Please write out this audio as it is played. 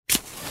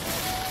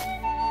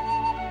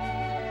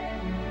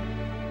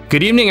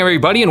Good evening,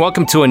 everybody, and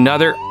welcome to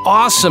another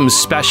awesome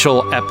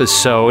special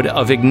episode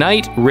of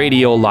Ignite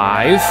Radio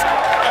Live.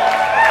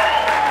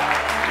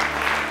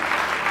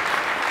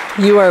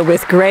 You are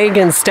with Greg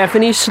and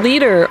Stephanie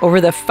Schlueter over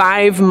the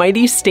 5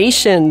 mighty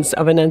stations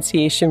of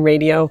Annunciation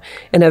Radio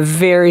and a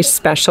very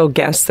special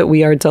guest that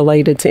we are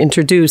delighted to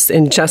introduce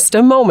in just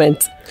a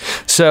moment.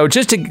 So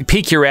just to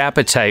pique your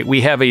appetite,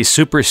 we have a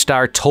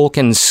superstar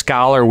Tolkien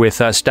scholar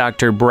with us,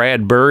 Dr.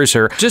 Brad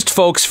Birzer. Just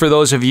folks, for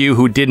those of you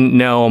who didn't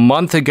know, a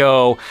month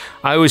ago,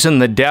 I was in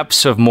the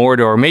depths of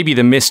Mordor, maybe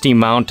the Misty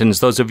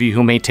Mountains. Those of you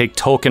who may take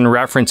Tolkien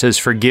references,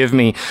 forgive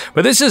me.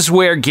 But this is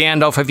where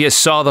Gandalf, if you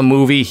saw the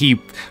movie, he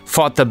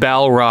fought the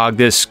Balrog,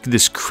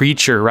 this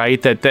creature,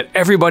 right, that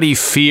everybody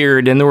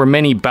feared, and there were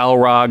many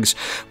Balrogs,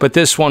 but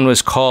this one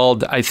was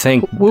called, I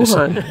think,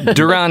 Wuhan.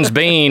 Duran's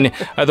Bane,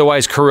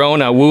 otherwise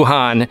Corona,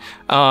 Wuhan.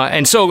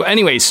 And so,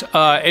 anyways,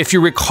 if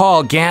you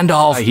recall,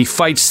 Gandalf, he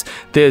fights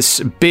this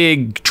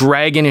big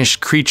dragonish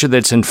creature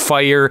that's in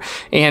fire,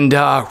 and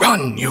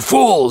run, you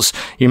fools!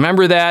 You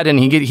remember that? And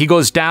he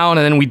goes down,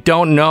 and then we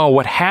don't know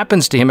what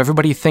happens to him.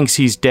 Everybody thinks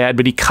he's dead,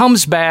 but he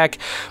comes back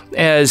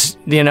as,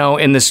 you know,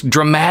 in this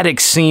dramatic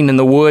scene in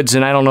the woods,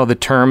 and I don't know the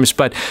terms,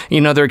 but, you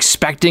know, they're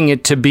expecting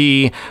it to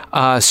be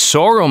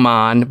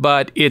Saruman,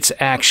 but it's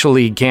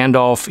actually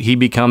Gandalf. He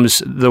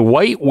becomes the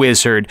White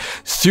Wizard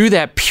through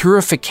that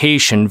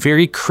purification,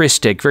 very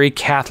Christic, very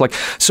Catholic.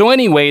 So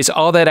anyways,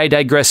 all that I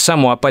digress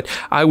somewhat, but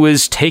I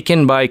was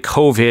taken by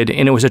COVID,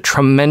 and it was a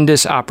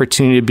tremendous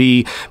opportunity to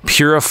be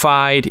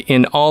purified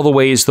in all the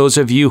ways. Those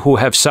of you who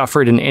have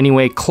suffered in any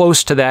way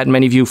close to that,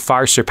 many of you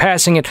far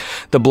surpassing it,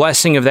 the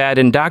blessing of that.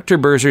 And Dr.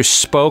 Birzer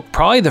spoke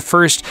probably the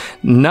first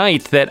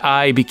night that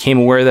I became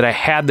aware that I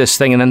had this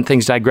thing, and then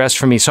things digressed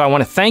for me. So I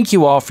want to thank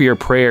you all for your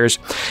prayers.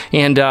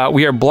 And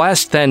we are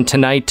blessed then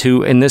tonight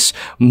in this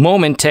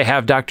moment, to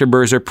have Dr.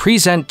 Birzer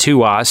present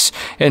to us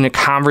in a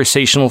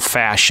conversational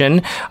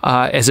fashion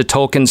as a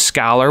Tolkien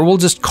scholar. We'll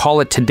just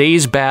call it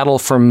Today's Battle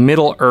for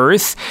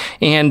Middle-earth.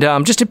 And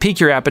just to pique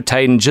your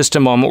appetite in just a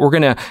moment, we're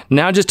going to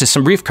now just to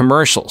some brief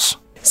commercials.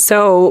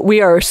 So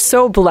we are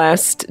so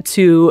blessed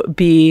to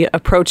be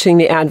approaching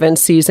the Advent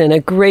season, a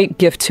great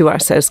gift to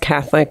us as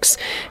Catholics.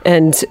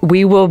 And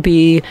we will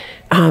be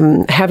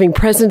having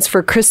presents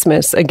for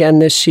Christmas again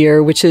this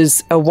year, which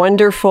is a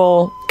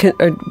wonderful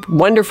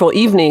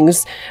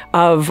evenings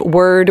of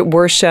word,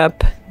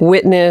 worship,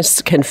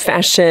 witness,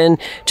 confession,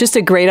 just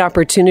a great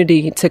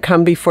opportunity to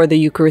come before the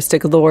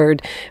Eucharistic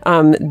Lord.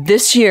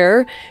 This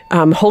year,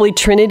 Holy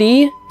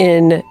Trinity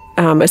in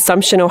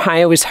Assumption,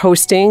 Ohio is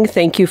hosting.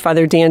 Thank you,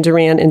 Father Dan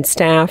Duran and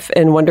staff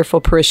and wonderful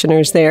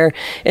parishioners there.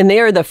 And they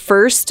are the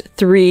first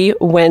 3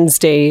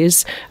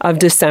 Wednesdays of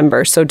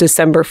December. So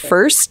December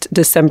 1st,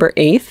 December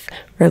 8th,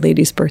 Our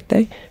Lady's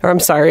birthday,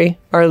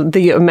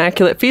 the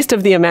Immaculate Feast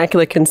of the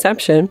Immaculate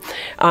Conception,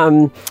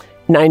 9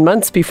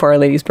 months before Our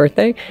Lady's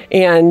birthday,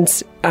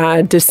 and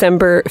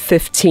December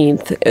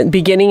 15th,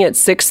 beginning at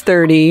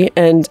 6:30.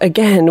 And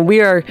again,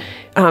 we are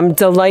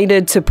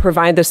delighted to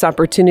provide this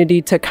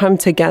opportunity to come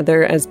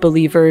together as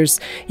believers.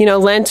 You know,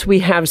 Lent, we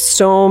have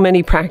so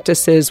many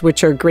practices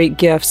which are great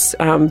gifts,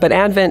 but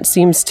Advent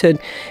seems to,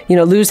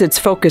 lose its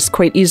focus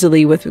quite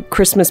easily with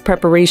Christmas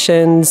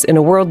preparations in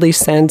a worldly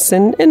sense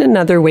and in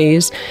other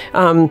ways.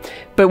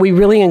 But we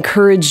really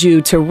encourage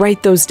you to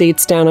write those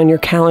dates down on your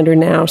calendar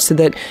now so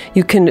that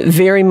you can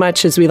very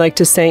much, as we like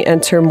to say,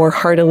 enter more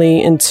heartily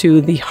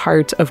into the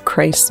heart of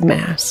Christ's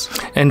Mass.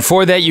 And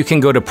for that, you can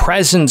go to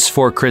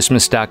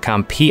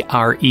presenceforchristmas.com,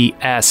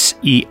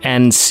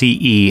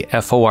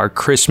 PRESENCEFOR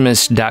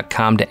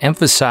Christmas.com, to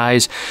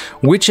emphasize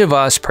which of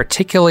us,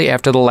 particularly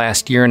after the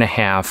last year and a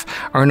half,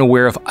 are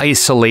unaware of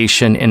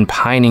isolation and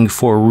pining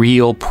for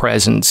real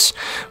presence,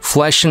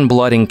 flesh and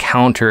blood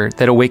encounter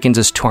that awakens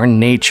us to our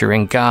nature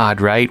and God,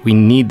 right? We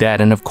need that.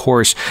 And of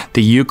course,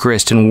 the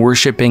Eucharist and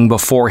worshiping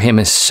before Him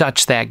is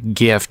such that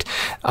gift,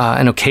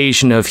 an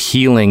occasion of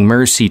healing,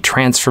 mercy,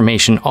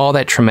 transformation, all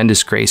that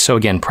tremendous grace. So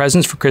again,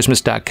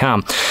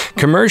 presenceforchristmas.com.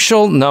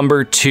 Commercial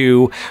number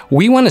 2,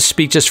 we want to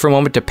speak just for a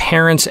moment to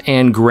parents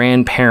and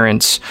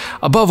grandparents.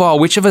 Above all,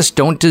 which of us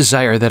don't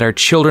desire that our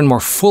children more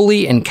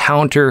fully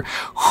encounter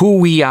who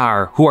we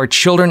are, who our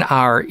children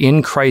are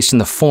in Christ in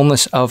the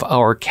fullness of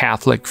our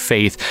Catholic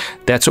faith?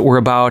 That's what we're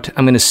about.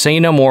 I'm going to say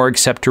no more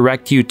except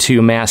direct you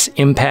to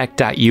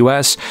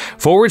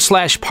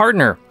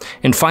massimpact.us/partner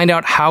and find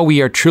out how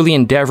we are truly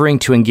endeavoring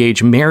to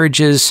engage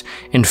marriages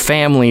and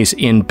families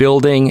in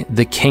building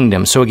the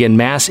kingdom. So again,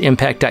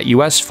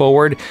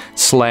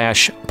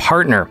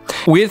 massimpact.us/partner.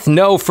 With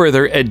no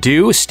further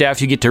ado,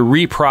 Steph, you get to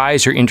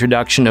reprise your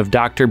introduction of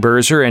Dr.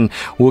 Birzer, and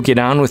we'll get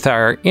on with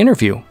our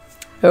interview.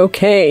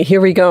 Okay,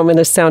 here we go. I'm going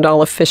to sound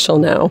all official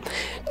now.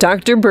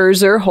 Dr.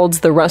 Birzer holds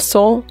the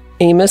Russell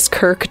Amos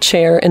Kirk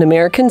Chair in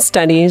American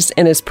Studies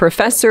and is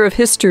professor of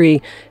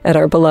history at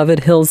our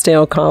beloved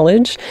Hillsdale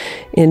College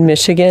in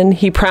Michigan.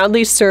 He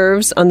proudly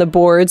serves on the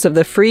boards of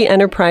the Free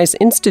Enterprise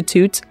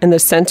Institute and the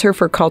Center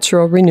for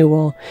Cultural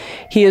Renewal.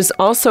 He is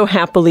also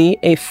happily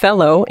a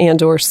fellow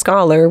and/or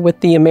scholar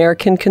with the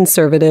American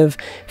Conservative,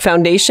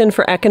 Foundation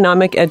for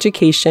Economic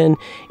Education,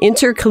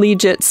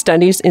 Intercollegiate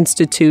Studies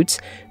Institute,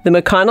 the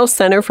McConnell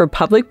Center for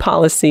Public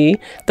Policy,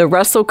 the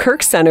Russell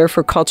Kirk Center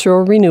for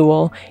Cultural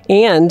Renewal,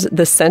 and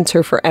the Center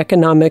for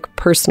Economic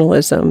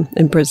Personalism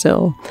in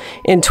Brazil.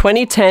 In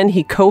 2010,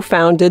 he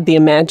co-founded the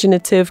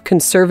imaginative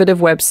conservative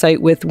website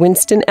with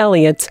Winston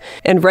Elliott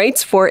and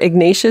writes for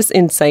Ignatius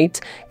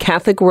Insight,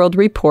 Catholic World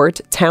Report,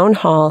 Town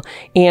Hall,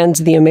 and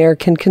the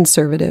American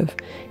Conservative.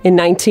 In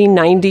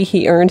 1990,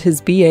 he earned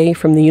his BA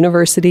from the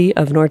University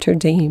of Notre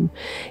Dame.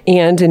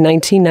 And in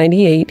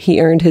 1998, he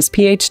earned his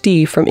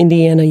PhD from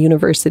Indiana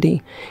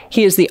University.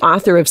 He is the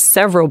author of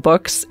several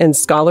books and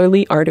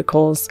scholarly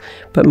articles,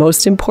 but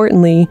most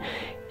importantly,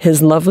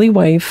 his lovely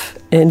wife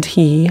and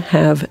he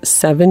have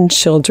 7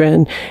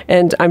 children.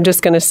 And I'm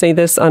just going to say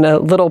this on a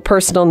little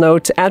personal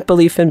note. At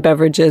Belief in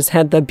Beverages,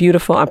 had the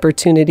beautiful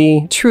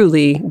opportunity,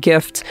 truly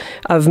gift,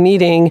 of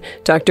meeting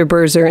Dr.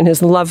 Berzer and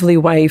his lovely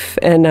wife,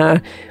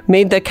 and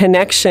made the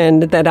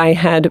connection that I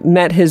had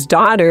met his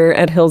daughter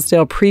at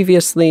Hillsdale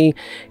previously,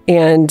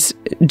 and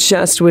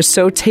just was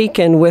so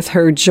taken with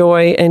her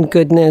joy and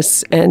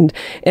goodness and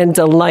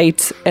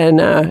delight.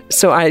 And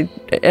so I,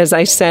 as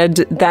I said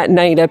that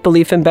night at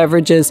Belief in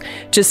Beverages,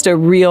 just a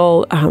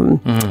real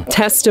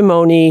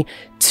testimony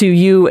to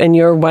you and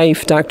your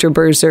wife, Dr.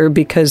 Berzer,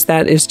 because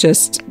that is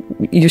just,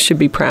 you should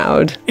be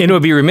proud. It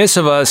would be remiss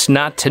of us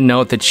not to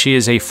note that she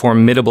is a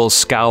formidable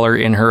scholar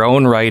in her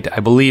own right. I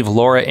believe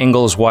Laura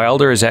Ingalls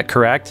Wilder, is that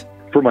correct?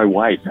 For my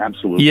wife,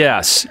 absolutely.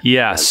 Yes.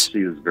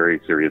 She is a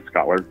very serious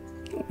scholar.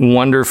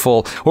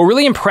 Wonderful. What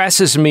really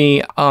impresses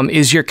me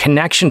is your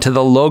connection to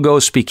the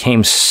Logos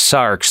became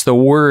Sarx, the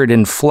Word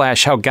in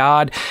flesh, how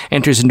God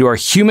enters into our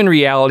human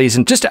realities.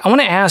 And just, I want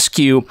to ask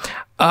you,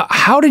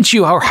 how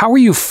were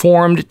you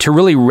formed to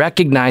really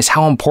recognize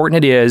how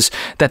important it is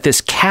that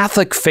this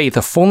Catholic faith,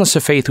 the fullness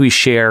of faith we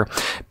share,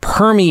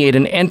 permeate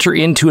and enter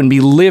into and be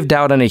lived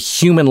out on a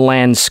human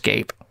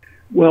landscape?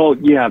 Well,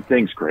 yeah,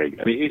 thanks, Greg.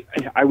 I mean,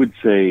 I would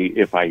say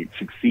if I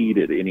succeed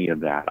at any of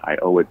that, I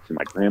owe it to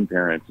my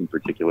grandparents, in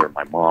particular,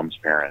 my mom's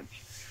parents,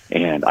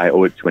 and I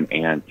owe it to an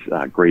aunt,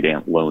 great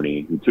Aunt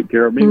Loney, who took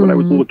care of me when I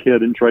was a little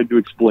kid and tried to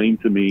explain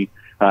to me.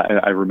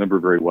 I remember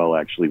very well,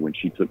 actually, when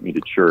she took me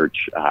to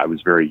church. I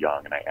was very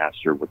young, and I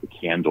asked her what the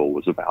candle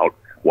was about,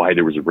 why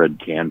there was a red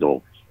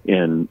candle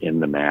in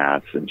the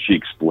Mass, and she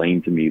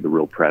explained to me the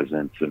real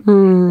presence.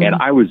 And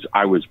I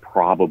was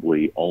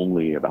probably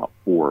only about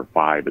 4 or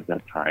 5 at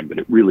that time, but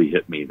it really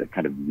hit me, the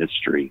kind of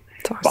mystery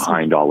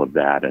behind all of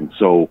that. And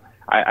so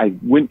I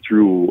went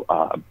through,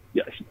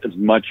 as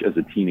much as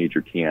a teenager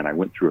can, I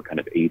went through a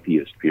kind of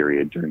atheist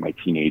period during my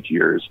teenage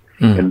years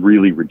and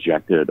really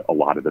rejected a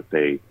lot of the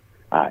faith.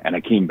 And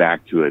I came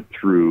back to it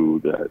through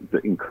the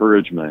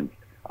encouragement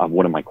of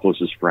one of my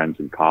closest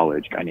friends in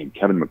college, a guy named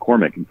Kevin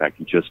McCormick. In fact,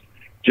 he just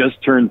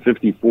turned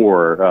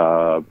 54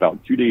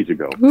 about 2 days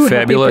ago. Ooh,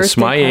 fabulous,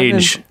 my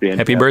age. Fantastic.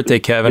 Happy birthday,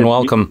 Kevin.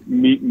 Welcome.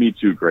 Me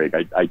too, Greg.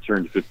 I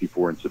turned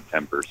 54 in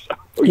September,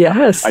 so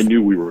yes, I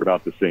knew we were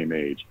about the same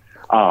age.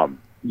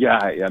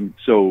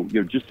 So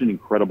just an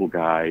incredible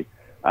guy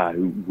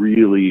who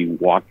really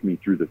walked me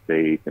through the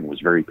faith and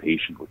was very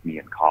patient with me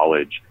in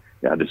college.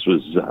 Yeah, this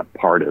was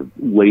part of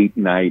late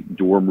night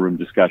dorm room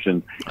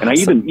discussions. And I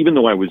even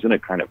though I was in a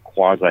kind of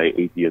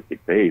quasi-atheistic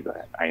phase,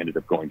 I ended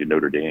up going to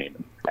Notre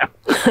Dame.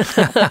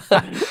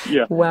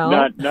 Yeah, well,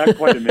 not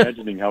quite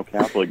imagining how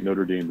Catholic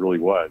Notre Dame really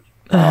was.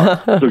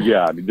 I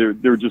mean,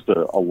 there are just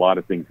a lot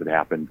of things that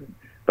happened.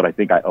 But I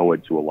think I owe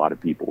it to a lot of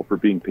people for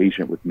being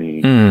patient with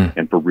me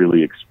and for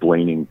really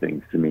explaining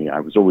things to me.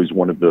 I was always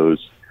one of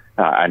those,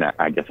 and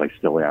I guess I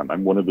still am.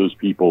 I'm one of those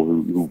people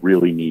who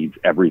really needs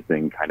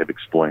everything kind of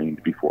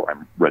explained before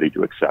I'm ready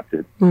to accept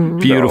it.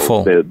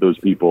 Beautiful. So those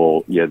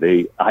people,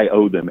 I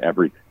owe them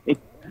everything.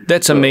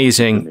 That's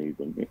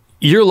amazing.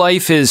 Your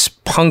life is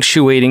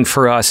punctuating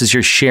for us as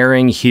you're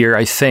sharing here,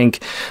 I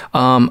think,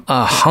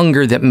 a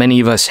hunger that many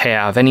of us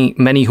have.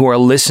 Many who are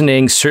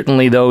listening,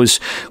 certainly those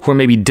who are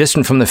maybe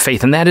distant from the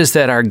faith, and that is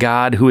that our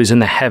God who is in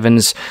the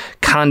heavens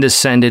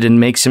condescended and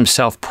makes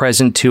himself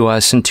present to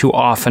us. And too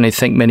often, I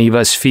think many of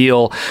us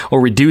feel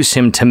or reduce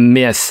him to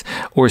myth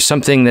or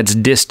something that's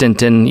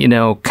distant and,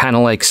 kind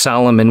of like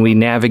Solomon, we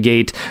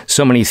navigate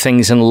so many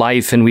things in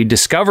life and we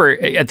discover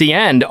at the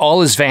end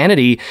all is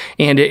vanity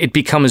and it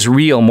becomes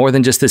real more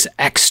than just this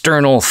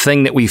external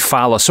thing that we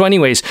follow. So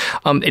anyways,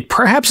 it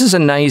perhaps is a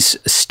nice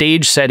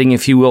stage setting,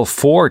 if you will,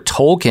 for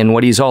Tolkien,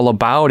 what he's all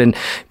about, and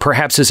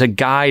perhaps as a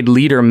guide,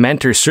 leader,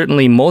 mentor.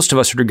 Certainly most of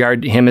us would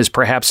regard him as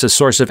perhaps a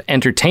source of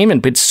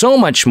entertainment, but so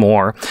much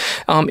more.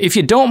 If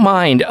you don't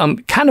mind,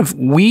 kind of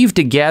weave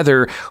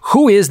together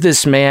who is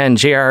this man,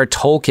 J.R.R.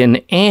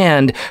 Tolkien,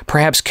 and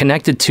perhaps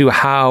connected to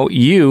how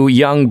you,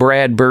 young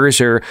Brad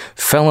Berzer,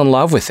 fell in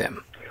love with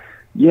him.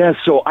 Yeah,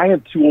 so I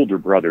have two older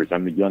brothers.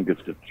 I'm the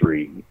youngest of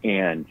three,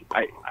 and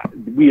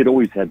we had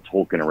always had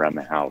Tolkien around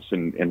the house.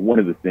 And one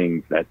of the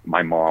things that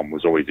my mom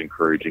was always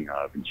encouraging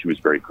of, and she was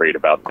very great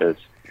about this,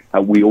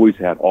 we always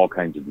had all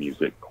kinds of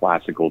music,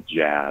 classical,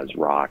 jazz,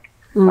 rock.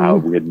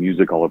 We had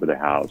music all over the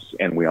house,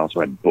 and we also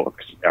had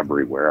books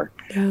everywhere.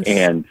 Yes.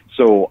 And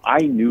so I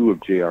knew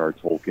of J.R.R.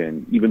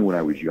 Tolkien even when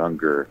I was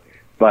younger,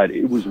 but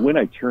it was when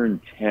I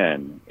turned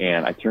 10,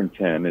 and I turned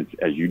 10,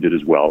 as you did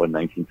as well, in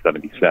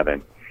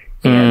 1977.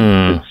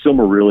 And the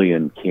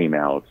Silmarillion came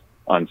out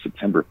on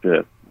September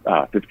 15th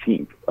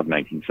of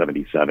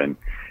 1977.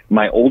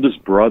 My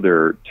oldest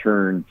brother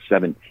turned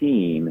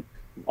 17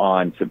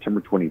 on September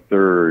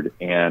 23rd,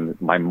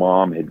 and my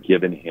mom had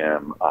given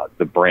him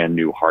the brand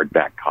new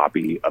hardback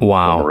copy of the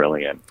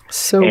Silmarillion.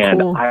 So cool.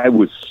 And I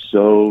was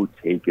so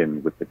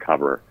taken with the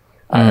cover.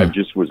 I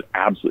just was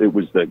absolutely, it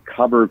was the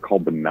cover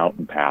called The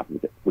Mountain Path,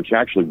 which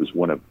actually was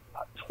one of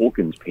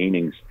Tolkien's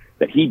paintings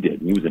that he did.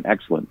 He was an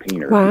excellent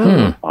painter.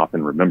 People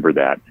often remember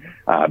that.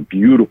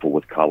 Beautiful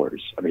with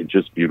colors. I mean,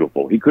 just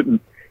beautiful. He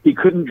couldn't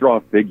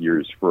draw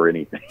figures for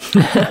anything.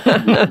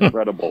 It was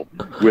incredible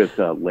with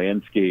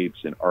landscapes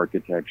and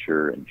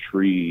architecture and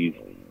trees.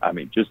 I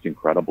mean, just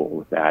incredible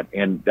with that.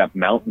 And that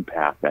mountain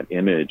path, that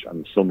image on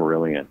the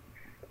Silmarillion,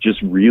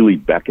 just really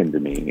beckoned to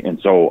me. And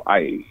so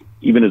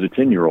even as a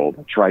 10-year-old,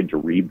 I tried to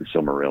read the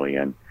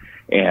Silmarillion.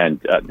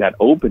 And that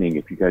opening,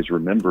 if you guys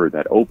remember,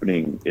 that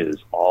opening is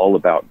all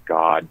about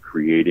God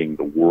creating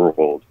the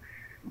world,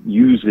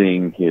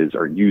 utilizing,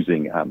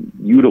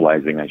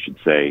 I should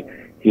say,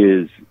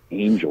 his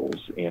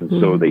angels. And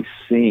so they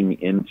sing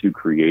into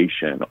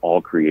creation,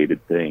 all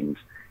created things,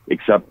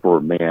 except for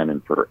man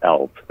and for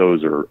elf.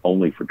 Those are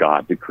only for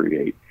God to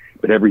create.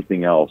 But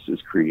everything else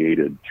is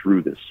created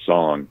through this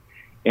song.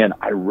 And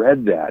I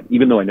read that,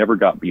 even though I never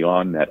got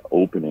beyond that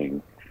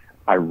opening,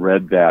 I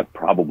read that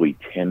probably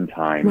 10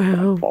 times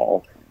that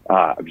fall.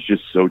 I was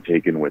just so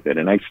taken with it.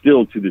 And I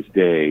still, to this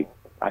day,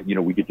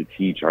 we get to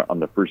teach on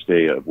the first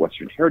day of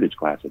Western Heritage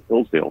class at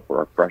Hillsdale for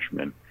our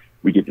freshmen.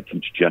 We get to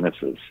teach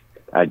Genesis,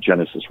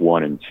 Genesis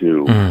 1 and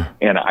 2.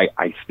 And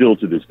I still,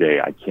 to this day,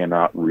 I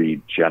cannot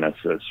read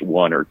Genesis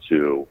 1 or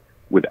 2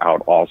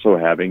 without also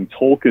having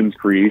Tolkien's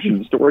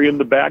creation story in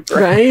the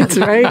background.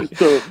 Right.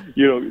 So,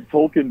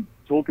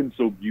 Tolkien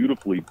so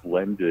beautifully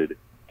blended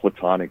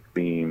Platonic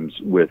themes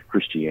with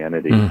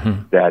Christianity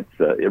that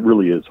it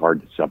really is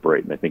hard to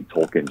separate. And I think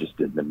Tolkien just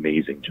did an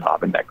amazing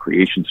job in that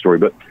creation story.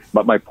 But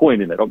my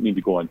point, and I don't mean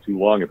to go on too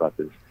long about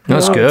this.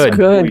 That's good.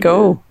 Good.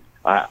 Go.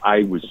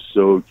 I was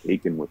so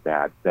taken with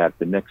that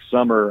the next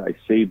summer I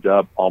saved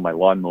up all my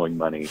lawn mowing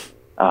money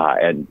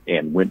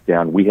and went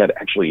down. We had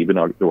actually,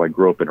 even though I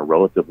grew up in a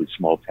relatively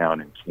small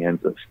town in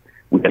Kansas,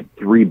 we had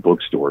 3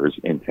 bookstores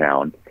in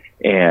town.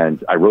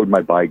 And I rode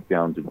my bike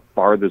down to the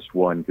farthest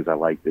one because I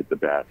liked it the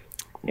best,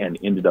 and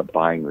ended up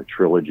buying the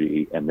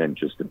trilogy and then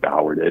just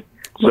devoured it.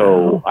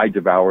 So I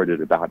devoured it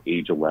about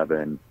age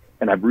 11,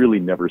 and I've really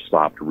never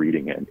stopped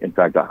reading it. In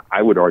fact,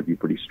 I would argue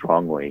pretty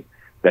strongly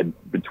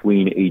that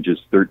between ages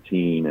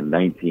 13 and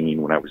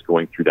 19, when I was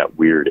going through that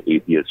weird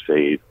atheist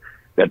phase,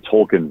 that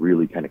Tolkien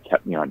really kind of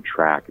kept me on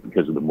track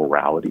because of the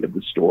morality of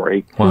the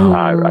story.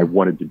 I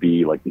wanted to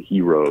be like the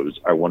heroes.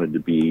 I wanted to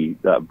be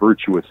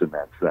virtuous in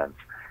that sense,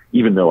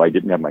 even though I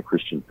didn't have my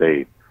Christian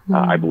faith.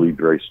 I believed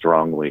very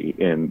strongly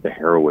in the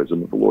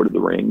heroism of the Lord of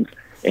the Rings,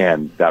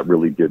 and that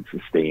really did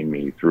sustain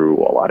me through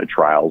a lot of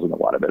trials and a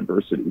lot of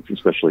adversities,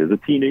 especially as a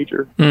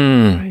teenager.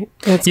 Right.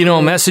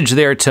 A message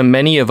there to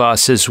many of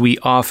us as we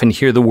often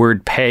hear the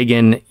word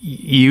pagan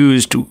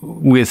used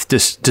with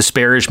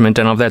disparagement.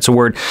 I don't know if that's a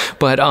word,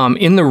 but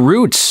in the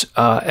roots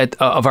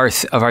of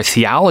our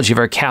theology, of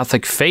our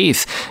Catholic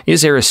faith,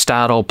 is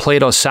Aristotle,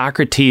 Plato,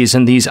 Socrates,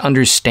 and these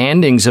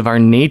understandings of our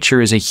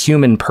nature as a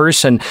human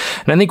person.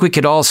 And I think we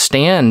could all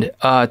stand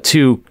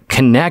to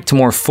connect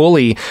more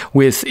fully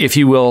with, if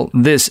you will,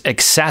 this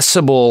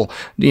accessible,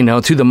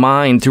 to the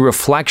mind, through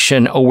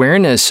reflection,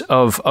 awareness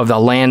of the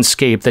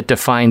landscape that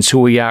defines who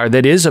we are,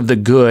 that is of the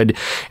good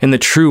and the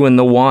true and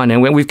the one.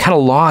 And we've kind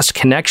of lost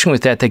connection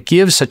with that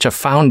gives such a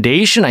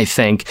foundation, I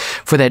think,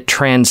 for that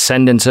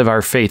transcendence of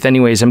our faith.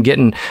 Anyways, I'm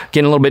getting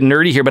a little bit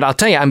nerdy here, but I'll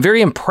tell you, I'm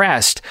very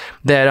impressed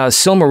that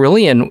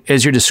Silmarillion,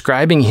 as you're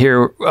describing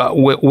here,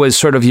 was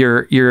sort of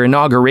your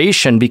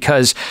inauguration,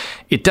 because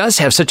it does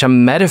have such a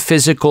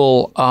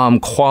metaphysical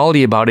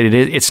quality about it.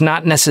 It's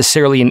not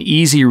necessarily an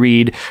easy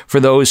read for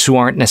those who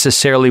aren't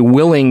necessarily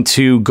willing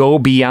to go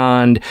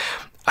beyond.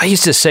 I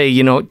used to say,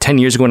 10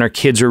 years ago when our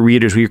kids were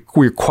readers, we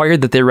required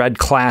that they read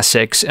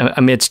classics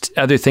amidst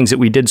other things that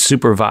we did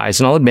supervise.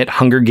 And I'll admit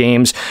Hunger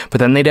Games, but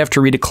then they'd have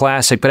to read a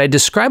classic. But I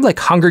describe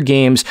Hunger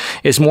Games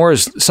as more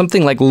as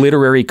something like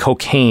literary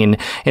cocaine.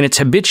 And it's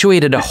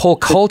habituated a whole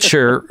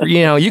culture.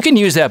 You can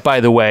use that, by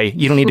the way.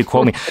 You don't need to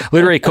quote me.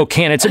 Literary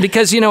cocaine. It's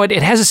because,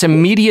 it has this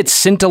immediate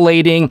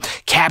scintillating,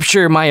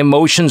 capture my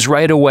emotions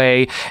right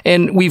away.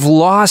 And we've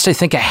lost, I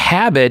think, a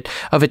habit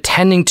of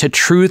attending to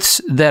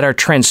truths that are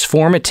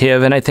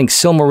transformative. And I I think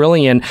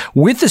Silmarillion,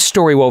 with the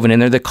story woven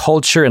in there, the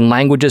culture and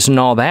languages and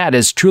all that,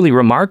 is truly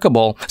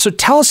remarkable. So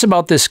tell us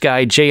about this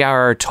guy,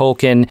 J.R.R.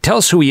 Tolkien. Tell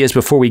us who he is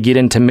before we get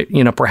into,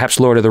 perhaps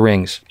Lord of the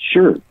Rings.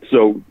 Sure.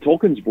 So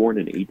Tolkien's born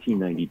in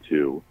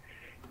 1892,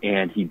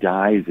 and he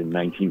dies in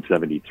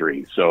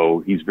 1973.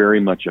 So he's very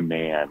much a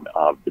man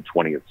of the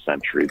 20th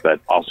century,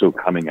 but also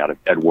coming out of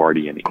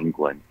Edwardian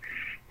England.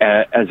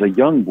 As a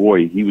young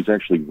boy, he was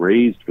actually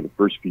raised for the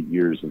first few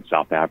years in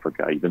South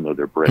Africa, even though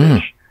they're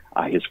British.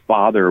 His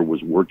father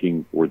was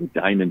working for the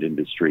diamond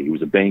industry. He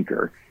was a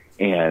banker,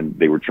 and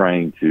they were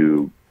trying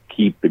to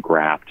keep the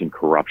graft and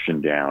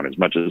corruption down as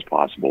much as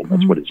possible.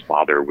 That's what his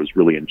father was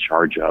really in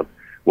charge of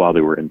while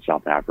they were in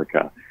South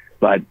Africa.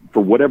 But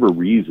for whatever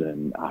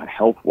reason,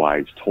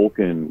 health-wise,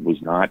 Tolkien was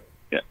not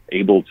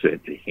able to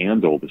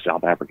handle the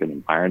South African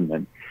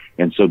environment.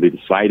 And so they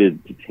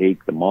decided to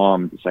take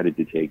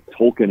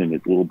Tolkien and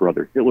his little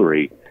brother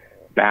Hilary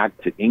back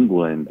to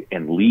England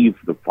and leave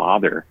the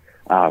father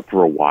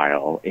for a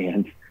while.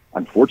 And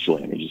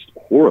unfortunately, just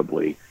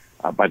horribly,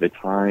 by the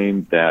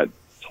time that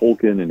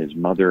Tolkien and his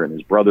mother and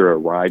his brother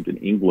arrived in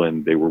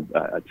England,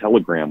 a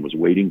telegram was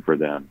waiting for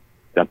them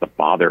that the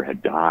father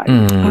had died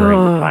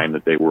during the time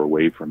that they were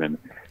away from him.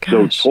 Gosh.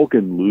 So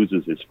Tolkien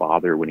loses his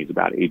father when he's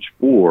about age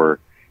 4.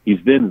 He's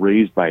then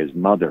raised by his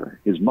mother.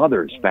 His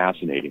mother is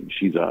fascinating.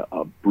 She's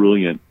a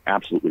brilliant,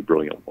 absolutely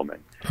brilliant woman.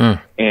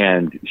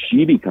 And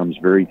she becomes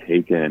very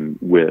taken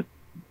with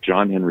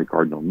John Henry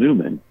Cardinal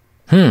Newman,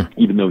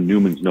 even though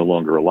Newman's no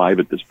longer alive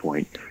at this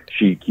point.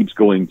 She keeps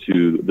going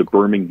to the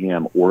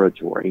Birmingham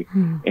Oratory,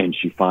 and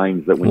she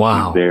finds that when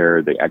she's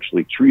there, they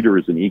actually treat her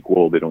as an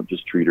equal. They don't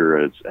just treat her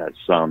as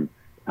some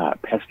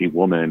pesky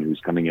woman who's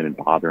coming in and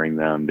bothering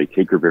them. They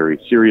take her very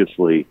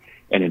seriously.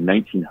 And in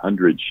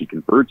 1900, she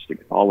converts to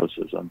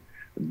Catholicism,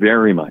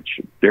 very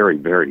much, very,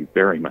 very,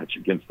 very much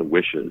against the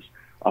wishes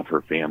of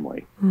her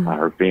family.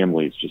 Her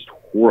family is just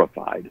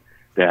horrified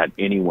that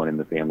anyone in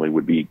the family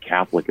would be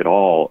Catholic at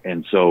all.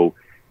 And so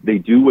they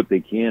do what they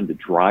can to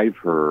drive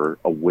her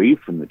away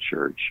from the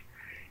church.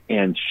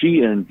 And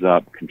she ends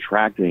up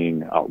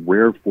contracting a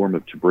rare form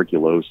of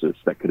tuberculosis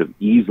that could have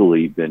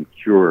easily been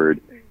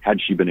cured had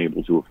she been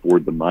able to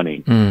afford the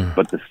money.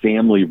 But the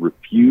family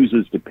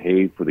refuses to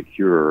pay for the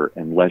cure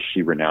unless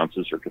she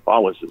renounces her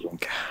Catholicism.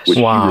 Which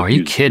are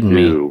you kidding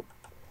me?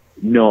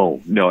 No.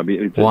 I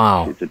mean,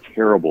 it's a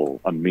terrible,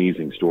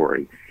 amazing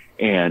story.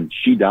 And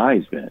she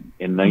dies then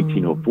in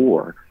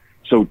 1904.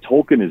 So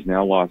Tolkien has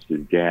now lost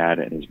his dad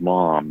and his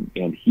mom,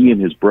 and he and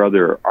his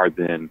brother are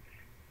then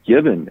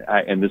given,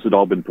 and this had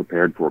all been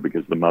prepared for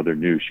because the mother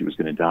knew she was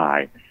going to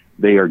die,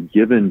 they are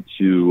given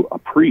to a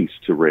priest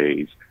to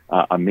raise,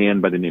 a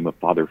man by the name of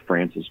Father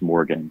Francis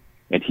Morgan,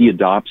 and he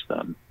adopts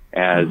them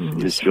as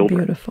his children.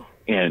 Beautiful.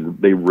 And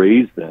they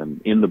raise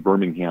them in the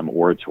Birmingham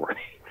Oratory,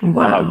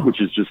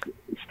 which is just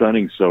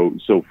stunning.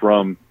 So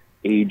from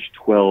age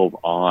 12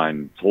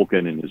 on,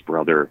 Tolkien and his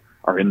brother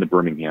are in the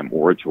Birmingham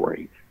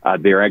Oratory.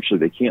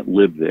 They can't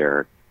live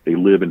there. They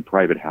live in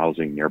private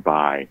housing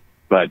nearby,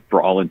 but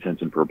for all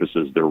intents and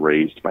purposes, they're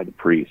raised by the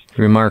priest.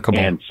 Remarkable.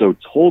 And so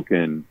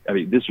Tolkien,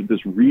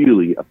 this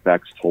really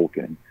affects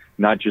Tolkien,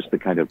 not just the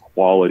kind of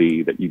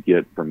quality that you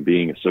get from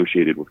being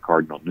associated with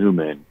Cardinal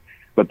Newman,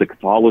 but the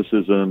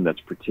Catholicism that's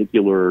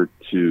particular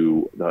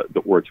to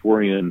the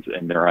Oratorians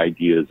and their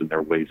ideas and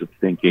their ways of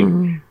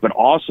thinking, but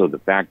also the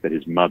fact that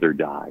his mother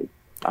died.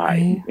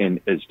 And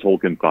as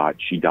Tolkien thought,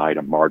 she died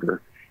a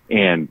martyr.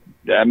 And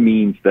that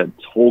means that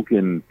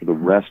Tolkien, for the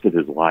rest of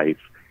his life,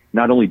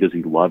 not only does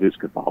he love his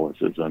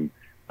Catholicism,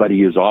 but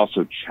he is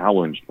also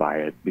challenged by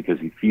it because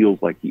he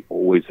feels like he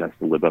always has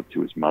to live up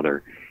to his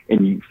mother.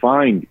 And you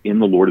find in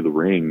The Lord of the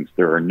Rings,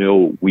 there are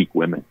no weak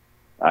women.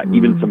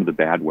 Even some of the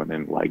bad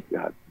women, like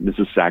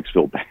Mrs.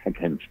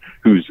 Sackville-Baggins,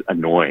 who's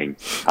annoying,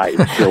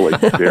 is still a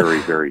very,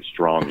 very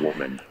strong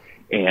woman.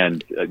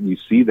 And you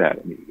see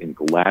that in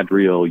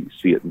Galadriel, you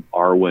see it in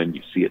Arwen,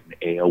 you see it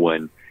in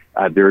Éowyn.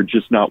 There are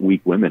just not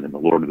weak women in The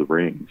Lord of the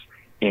Rings.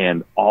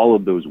 And all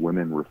of those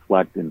women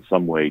reflect in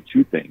some way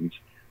two things.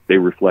 They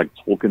reflect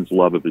Tolkien's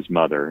love of his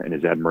mother and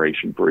his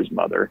admiration for his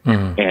mother.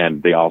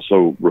 And they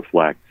also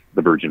reflect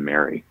the Virgin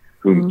Mary,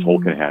 whom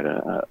Tolkien had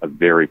a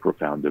very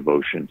profound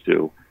devotion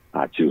to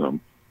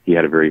him. He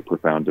had a very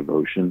profound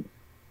devotion.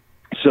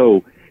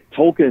 So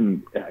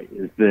Tolkien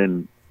is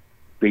then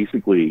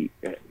basically,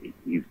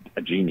 he's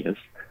a genius,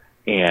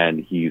 and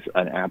he's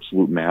an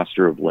absolute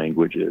master of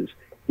languages.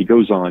 He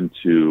goes on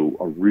to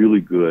a really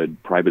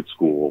good private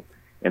school,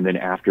 and then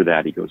after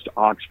that he goes to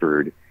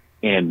Oxford,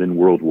 and then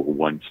World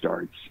War I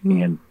starts.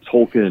 And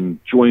Tolkien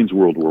joins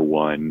World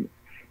War I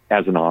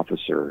as an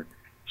officer,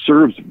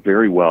 serves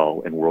very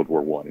well in World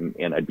War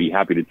I, and I'd be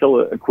happy to tell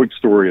a quick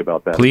story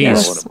about that.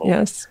 Please.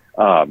 Yes.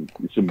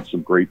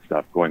 Some great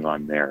stuff going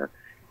on there.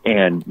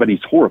 But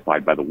he's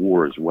horrified by the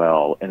war as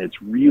well, and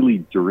it's really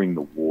during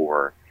the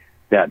war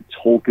that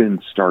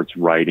Tolkien starts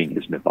writing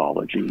his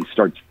mythology. He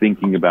starts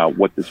thinking about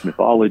what this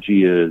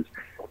mythology is,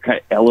 kind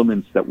of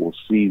elements that we'll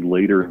see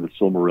later in the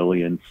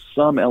Silmarillion,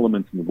 some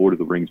elements in the Lord of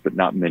the Rings, but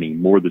not many,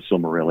 more the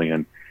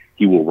Silmarillion.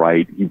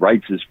 He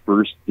writes his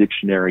first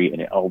dictionary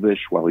in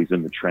Elvish while he's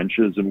in the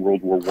trenches in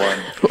World War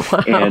I.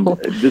 Wow. And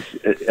this,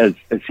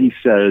 as he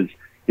says,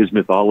 his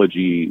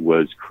mythology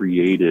was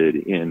created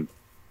in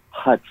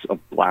huts of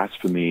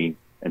blasphemy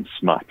and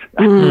smut.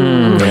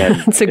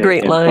 That's a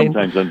great line.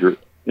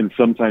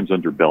 Sometimes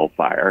under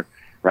bellfire,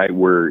 right,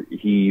 where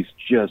he's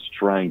just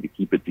trying to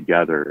keep it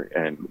together.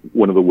 And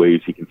one of the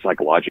ways he can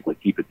psychologically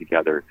keep it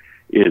together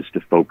is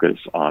to focus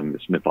on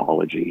this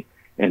mythology.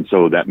 And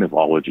so that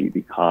mythology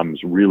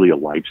becomes really a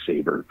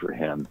lifesaver for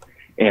him.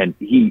 And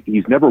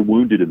he's never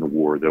wounded in the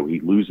war, though. He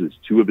loses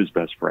two of his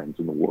best friends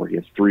in the war. He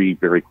has three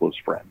very close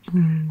friends.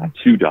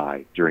 Two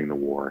die during the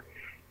war.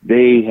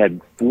 They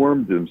had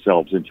formed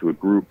themselves into a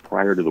group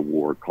prior to the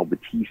war called the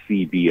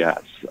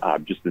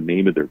TCBS, just the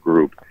name of their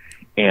group.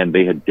 And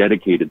they had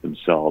dedicated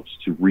themselves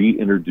to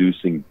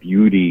reintroducing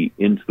beauty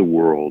into the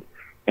world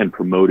and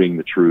promoting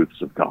the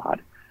truths of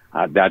God.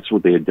 That's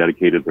what they had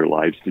dedicated their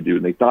lives to do.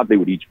 And they thought they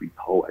would each be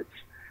poets.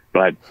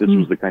 But this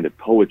was the kind of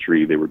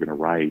poetry they were going to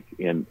write.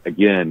 And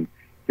again,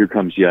 here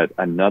comes yet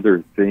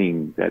another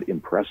thing that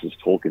impresses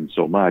Tolkien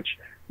so much.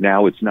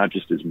 Now it's not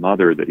just his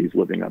mother that he's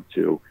living up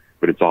to,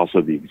 but it's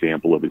also the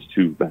example of his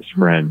two best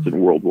friends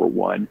in World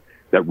War I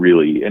that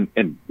really,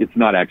 and it's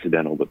not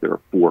accidental that there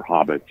are four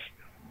hobbits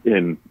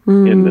in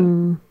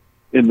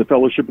the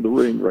Fellowship of the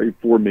Ring, right?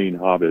 Four main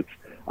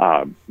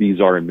hobbits.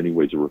 These are in many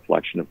ways a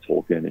reflection of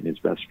Tolkien and his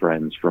best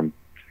friends from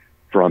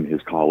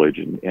his college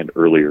and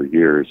earlier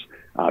years.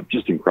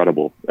 Just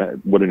incredible.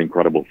 What an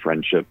incredible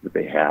friendship that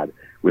they had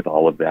with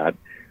all of that.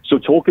 So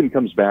Tolkien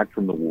comes back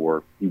from the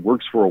war. He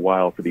works for a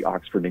while for the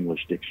Oxford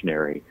English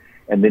Dictionary,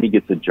 and then he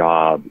gets a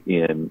job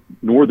in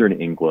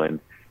northern England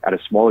at a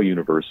small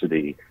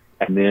university,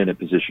 and then a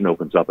position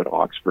opens up at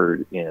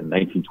Oxford in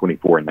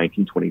 1924 and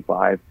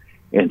 1925,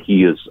 and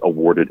he is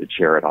awarded a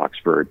chair at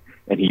Oxford,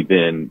 and he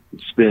then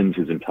spends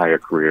his entire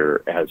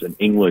career as an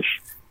English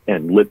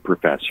and lit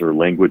professor,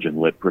 language and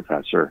lit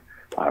professor,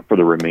 for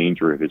the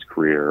remainder of his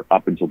career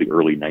up until the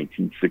early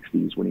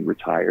 1960s when he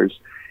retires.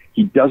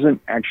 He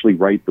doesn't actually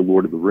write The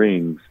Lord of the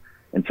Rings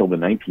until the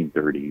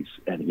 1930s,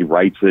 and he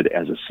writes it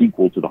as a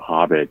sequel to The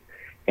Hobbit.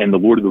 And The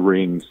Lord of the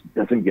Rings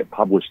doesn't get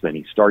published then.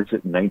 He starts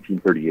it in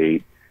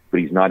 1938,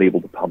 but he's not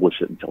able to publish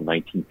it until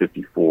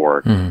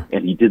 1954.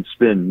 And he did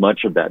spend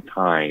much of that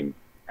time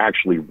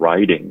actually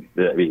writing.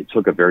 It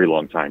took a very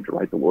long time to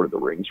write The Lord of the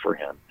Rings for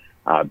him.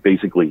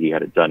 Basically, he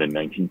had it done in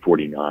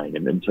 1949,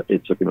 and then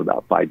it took him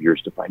about 5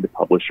 years to find a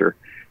publisher.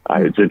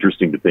 It's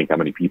interesting to think how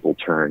many people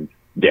turned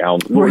down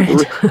Lord of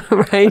the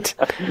Rings. Right.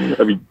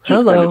 I mean,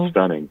 just kind of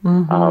stunning.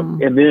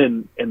 And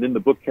then the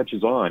book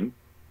catches on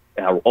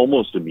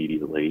almost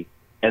immediately,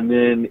 and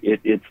then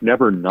it's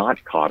never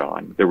not caught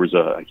on. There was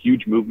a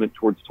huge movement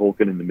towards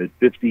Tolkien in the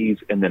mid-50s,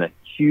 and then a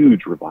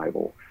huge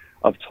revival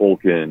of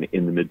Tolkien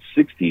in the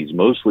mid-60s,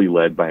 mostly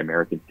led by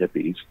American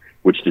hippies,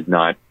 which did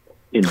not.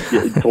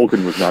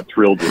 Tolkien was not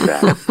thrilled with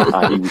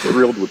that. He was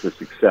thrilled with the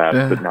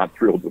success, but not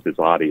thrilled with his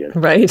audience.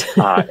 Right.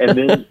 And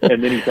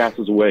then he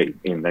passes away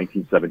in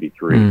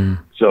 1973.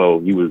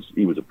 So he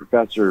was a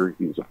professor,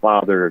 he was a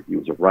father, he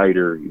was a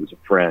writer, he was a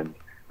friend.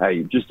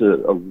 Just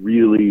a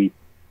really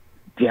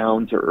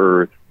down to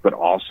earth, but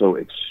also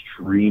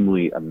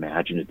extremely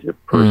imaginative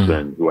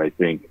person who I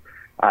think,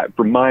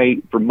 from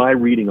my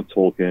reading of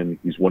Tolkien,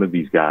 he's one of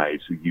these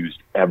guys who used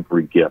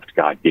every gift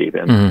God gave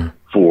him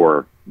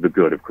for the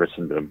good of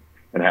Christendom.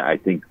 And I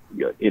think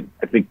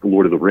The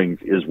Lord of the Rings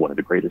is one of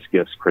the greatest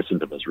gifts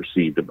Christendom has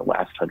received in the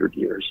last 100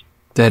 years.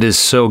 That is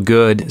so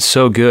good,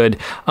 so good.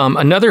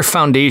 Another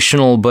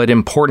foundational but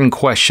important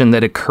question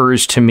that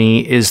occurs to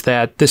me is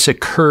that this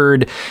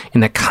occurred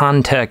in the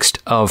context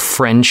of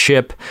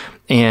friendship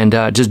and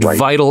just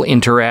vital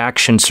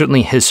interaction,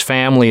 certainly his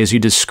family, as you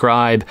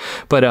describe.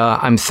 But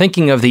I'm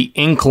thinking of the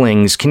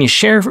Inklings. Can you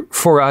share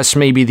for us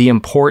maybe the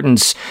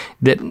importance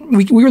that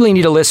we really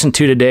need to listen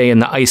to today in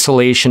the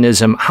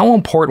isolationism? How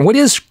important, what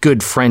is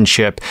good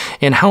friendship,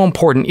 and how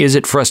important is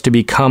it for us to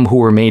become who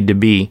we're made to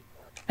be?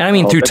 And I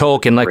mean through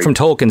Tolkien, like from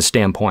Tolkien's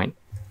standpoint.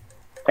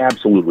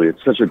 Absolutely.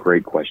 It's such a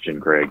great question,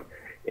 Greg.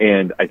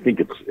 And I think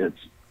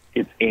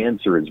its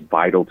answer is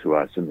vital to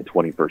us in the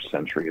 21st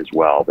century as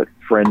well, that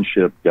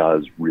friendship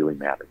does really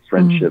matter.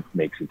 Friendship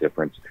makes a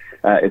difference.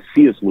 As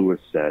C.S. Lewis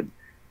said,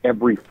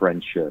 every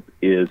friendship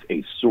is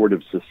a sort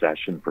of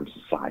secession from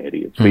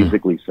society. It's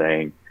basically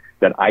saying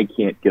that I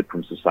can't get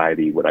from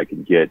society what I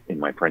can get in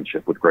my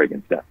friendship with Greg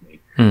and Stephanie.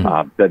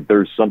 That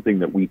there's something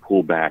that we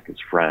pull back as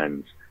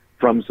friends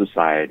from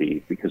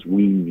society because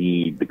we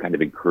need the kind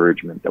of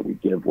encouragement that we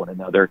give one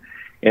another.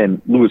 And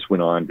Lewis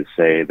went on to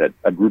say that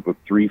a group of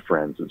 3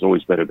 friends is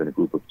always better than a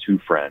group of 2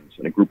 friends,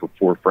 and a group of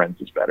 4 friends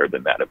is better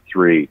than that of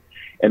 3.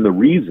 And the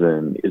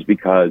reason is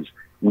because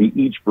we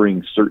each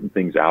bring certain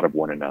things out of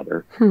one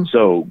another.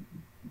 So,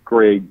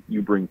 Greg,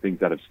 you bring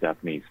things out of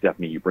Stephanie.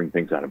 Stephanie, you bring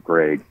things out of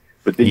Greg.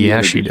 But then you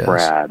introduce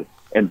Brad,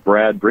 and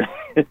Brad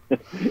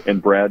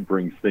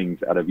brings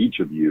things out of each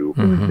of you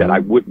that I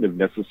wouldn't have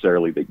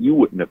necessarily, that you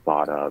wouldn't have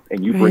thought of,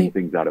 and you bring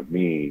things out of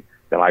me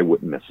that I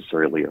wouldn't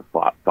necessarily have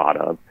thought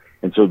of.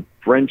 And so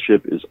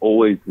friendship is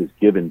always this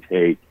give and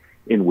take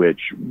in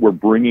which we're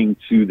bringing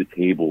to the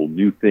table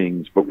new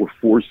things, but we're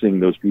forcing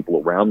those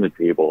people around the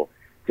table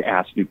to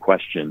ask new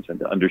questions and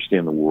to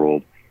understand the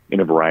world in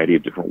a variety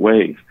of different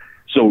ways.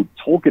 So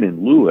Tolkien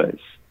and Lewis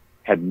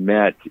had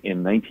met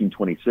in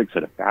 1926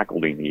 at a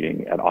faculty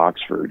meeting at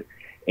Oxford.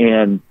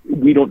 And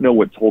we don't know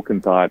what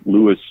Tolkien thought.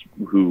 Lewis,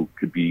 who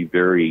could be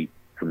very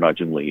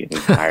curmudgeonly in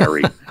his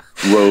diary,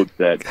 wrote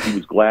that he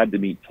was glad to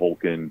meet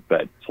Tolkien,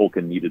 but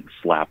Tolkien needed a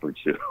slap or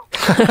two.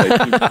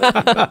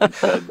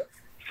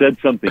 Said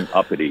something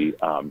uppity,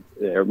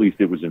 or at least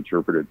it was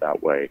interpreted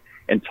that way.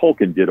 And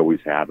Tolkien did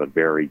always have a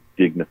very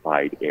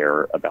dignified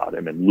air about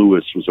him, and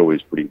Lewis was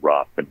always pretty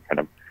rough and kind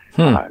of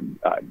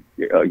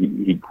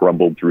he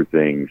grumbled through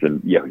things,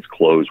 and his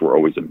clothes were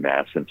always a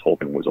mess, and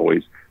Tolkien was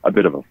always a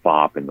bit of a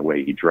fop in the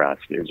way he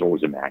dressed. It was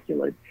always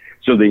immaculate.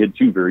 So they had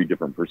two very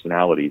different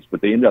personalities,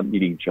 but they ended up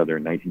meeting each other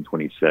in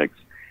 1926,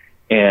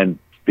 and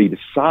they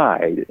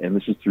decide, and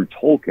this is through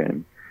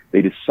Tolkien,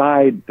 they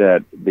decide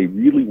that they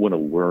really want to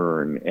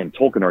learn, and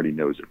Tolkien already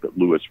knows it, but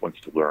Lewis wants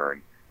to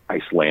learn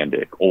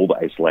Icelandic, Old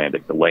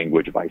Icelandic, the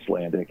language of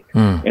Icelandic.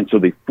 And so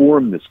they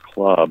form this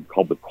club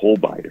called the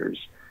Kolbiters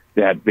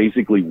that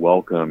basically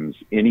welcomes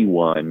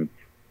anyone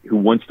who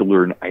wants to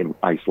learn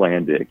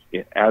Icelandic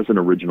as an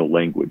original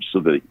language so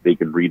that they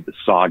can read the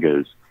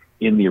sagas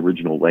in the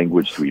original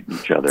language to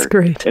each other. That's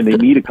great. And they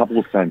meet a couple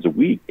of times a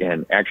week,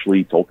 and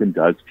actually Tolkien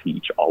does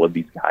teach all of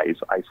these guys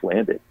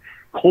Icelandic.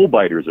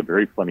 Kolbiter is a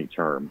very funny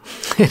term.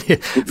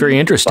 Very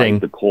interesting.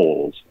 The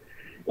coals.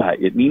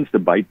 It means to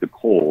bite the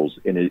coals,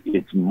 and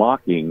it's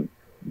mocking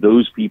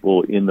those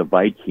people in the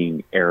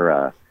Viking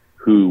era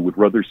who would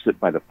rather sit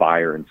by the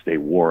fire and stay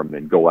warm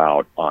than go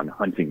out on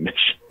hunting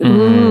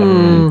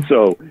missions.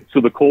 So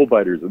the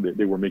Kolbiters,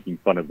 they were making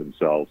fun of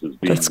themselves as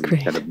being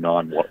kind of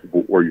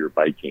non-warrior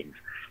Vikings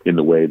in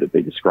the way that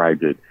they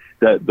described it.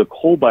 The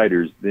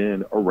Kolbiters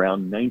then,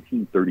 around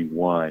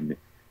 1931,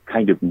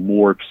 kind of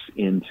morphs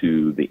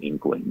into the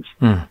Inklings.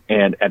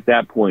 And at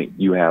that point,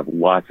 you have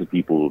lots of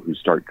people who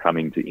start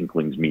coming to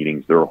Inklings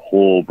meetings. There are a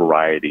whole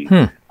variety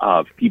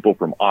of people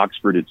from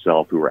Oxford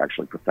itself who are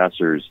actually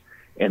professors,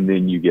 and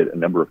then you get a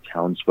number of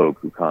townsfolk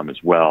who come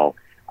as well.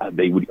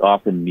 They would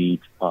often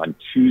meet on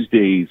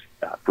Tuesdays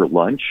for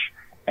lunch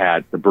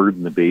at the Bird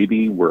and the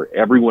Baby, where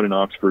everyone in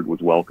Oxford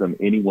was welcome.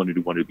 Anyone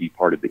who wanted to be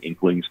part of the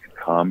Inklings could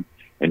come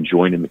and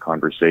join in the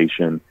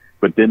conversation.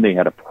 But then they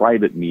had a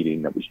private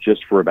meeting that was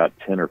just for about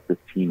 10 or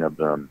 15 of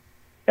them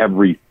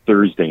every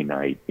Thursday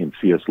night in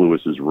C.S.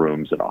 Lewis's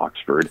rooms at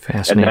Oxford.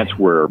 And that's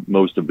where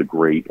most of the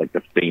great, like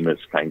the famous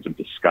kinds of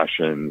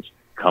discussions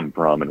come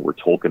from, and where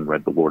Tolkien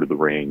read The Lord of the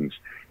Rings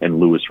and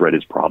Lewis read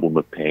his Problem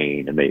of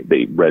Pain, and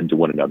they read to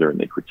one another and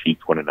they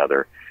critiqued one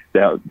another.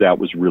 That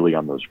was really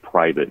on those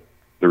private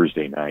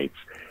Thursday nights.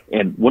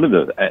 And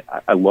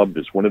I love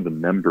this, one of the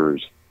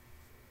members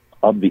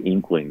of the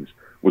Inklings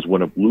was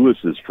one of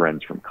Lewis's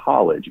friends from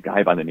college, a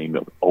guy by the name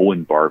of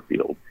Owen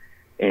Barfield.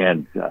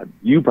 And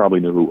you probably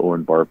know who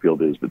Owen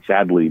Barfield is, but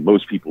sadly,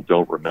 most people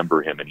don't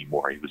remember him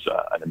anymore. He was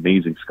an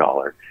amazing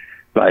scholar.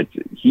 But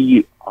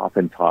he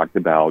often talked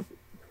about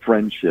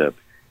friendship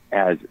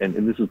as,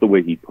 and this is the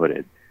way he put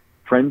it,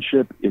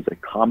 friendship is a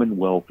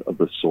commonwealth of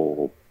the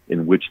soul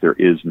in which there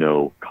is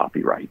no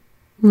copyright.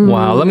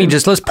 Wow.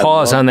 Let's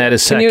pause on that a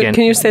second.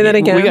 Can you say that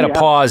again? We got to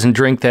pause and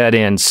drink that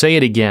in. Say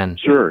it again.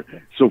 Sure.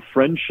 So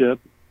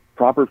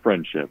proper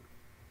friendship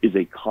is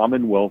a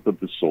commonwealth of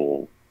the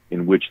soul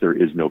in which there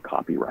is no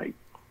copyright.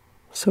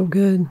 So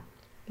good.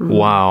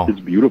 Wow. It's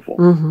beautiful,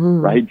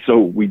 right? So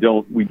we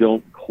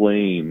don't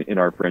claim in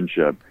our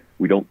friendship,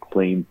 we don't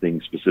claim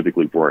things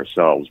specifically for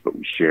ourselves, but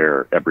we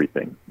share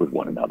everything with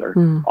one another.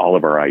 All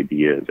of our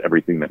ideas,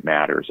 everything that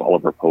matters, all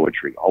of our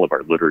poetry, all of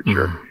our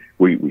literature,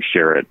 we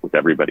share it with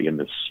everybody in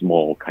this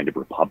small kind of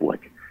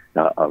republic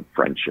of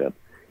friendship.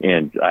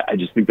 And I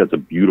just think that's a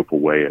beautiful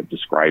way of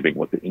describing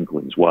what the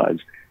Inklings was.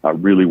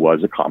 Really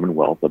was a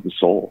commonwealth of the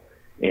soul.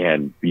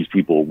 And these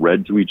people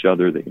read to each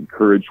other, they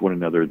encouraged one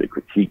another, they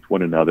critiqued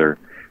one another.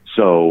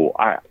 So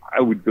I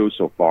would go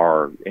so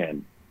far,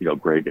 and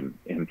Greg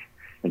and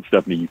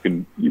Stephanie,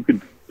 you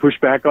can push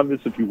back on this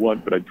if you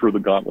want, but I'd throw the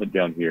gauntlet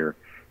down here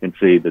and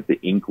say that the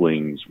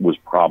Inklings was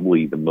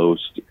probably the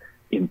most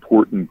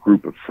important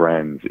group of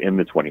friends in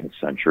the 20th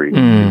century.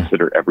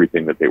 Consider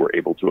everything that they were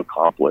able to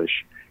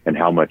accomplish, and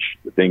how much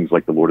things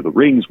like The Lord of the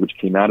Rings, which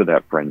came out of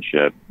that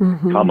friendship,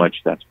 how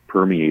much that's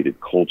permeated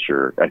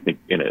culture, I think,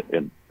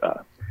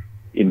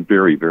 in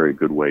very, very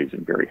good ways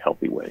and very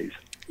healthy ways.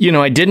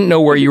 I didn't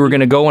know where you were going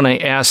to go when I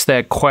asked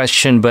that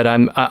question, but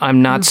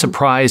I'm not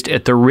surprised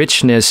at the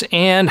richness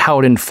and how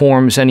it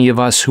informs any of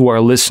us who are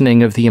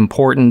listening of the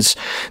importance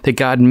that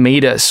God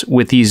made us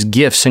with these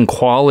gifts and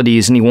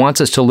qualities, and He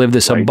wants us to live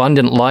this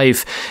abundant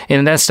life.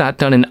 And that's not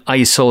done in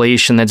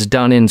isolation. That's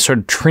done in sort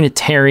of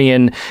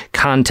Trinitarian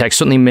context,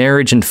 certainly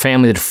marriage and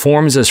family, that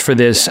forms us for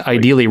this,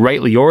 ideally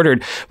rightly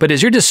ordered. But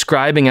as you're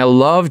describing, I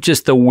love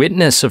just the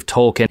witness of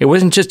Tolkien. It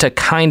wasn't just a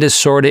kind of,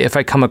 sort of, if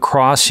I come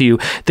across you.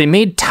 They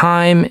made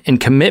time time and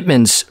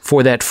commitments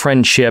for that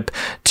friendship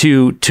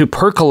to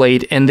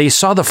percolate, and they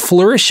saw the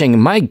flourishing.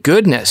 My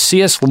goodness,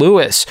 C.S.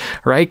 Lewis,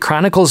 right?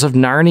 Chronicles of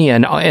Narnia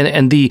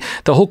and the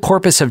whole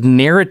corpus of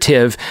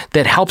narrative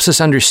that helps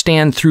us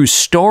understand through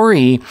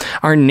story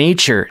our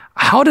nature.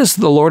 How does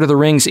The Lord of the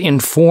Rings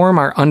inform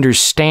our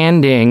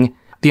understanding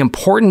the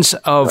importance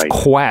of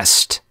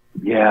quest?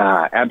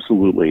 Yeah,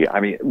 absolutely. I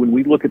mean, when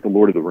we look at The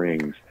Lord of the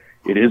Rings,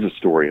 it is a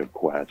story of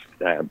quest,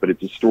 but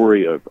it's a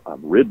story of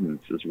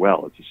riddance as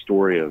well. It's a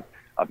story of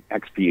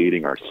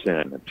expiating our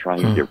sin, of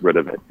trying to get rid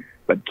of it,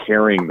 but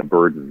carrying the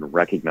burden,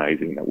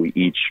 recognizing that we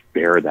each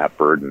bear that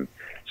burden.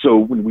 So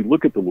when we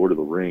look at The Lord of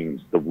the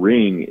Rings, the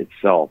ring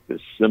itself,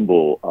 this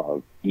symbol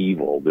of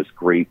evil, this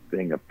great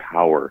thing of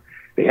power,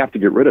 they have to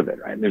get rid of it,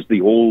 right? And there's the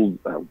old,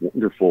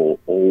 wonderful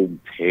old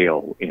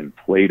tale in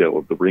Plato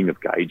of the Ring of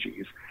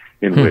Gyges,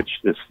 in which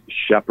this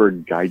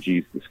shepherd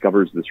Gyges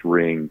discovers this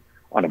ring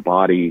on a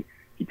body.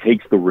 He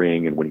takes the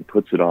ring, and when he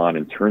puts it on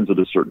and turns it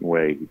a certain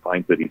way, he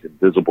finds that he's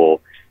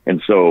invisible.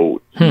 And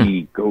so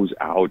he goes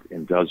out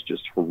and does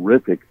just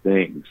horrific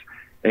things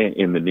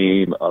in the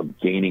name of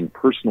gaining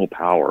personal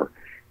power.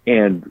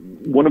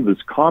 And one of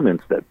those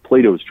comments that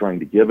Plato is trying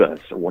to give us,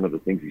 or one of the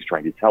things he's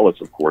trying to tell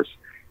us, of course,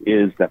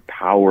 is that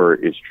power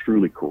is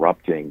truly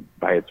corrupting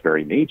by its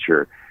very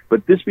nature.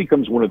 But this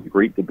becomes one of the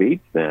great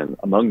debates then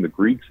among the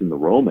Greeks and the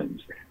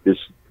Romans, this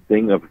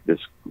thing of this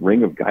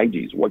ring of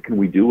Gyges. What can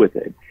we do with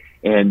it?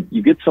 And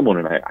you get someone,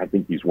 and I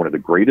think he's one of the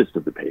greatest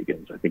of the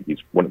pagans. I think he's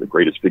one of the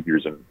greatest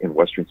figures in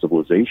Western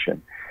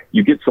civilization.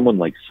 You get someone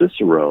like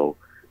Cicero,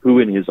 who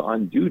in his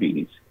On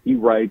Duties, he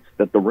writes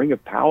that the ring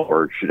of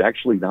power should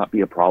actually not be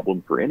a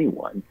problem for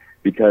anyone,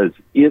 because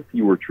if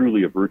you were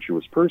truly a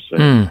virtuous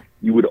person,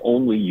 you would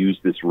only use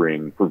this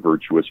ring for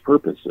virtuous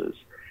purposes.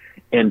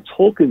 And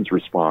Tolkien's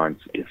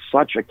response is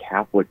such a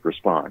Catholic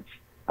response.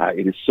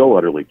 It is so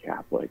utterly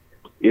Catholic.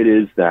 It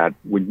is that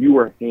when you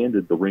are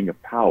handed the ring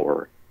of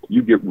power,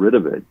 you get rid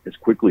of it as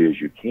quickly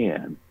as you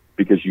can,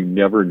 because you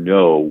never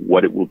know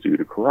what it will do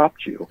to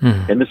corrupt you.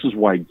 And this is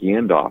why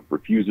Gandalf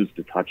refuses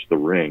to touch the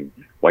ring,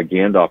 why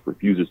Gandalf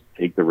refuses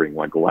to take the ring,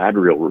 why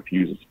Galadriel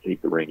refuses to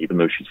take the ring, even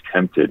though she's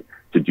tempted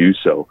to do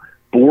so.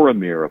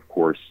 Boromir, of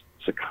course,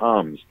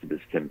 succumbs to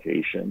this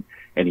temptation,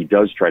 and he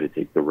does try to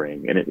take the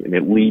ring, and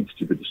it leads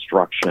to the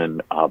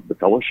destruction of the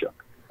Fellowship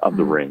of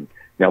the Ring.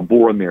 Now,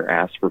 Boromir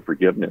asks for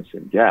forgiveness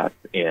in death,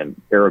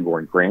 and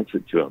Aragorn grants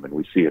it to him, and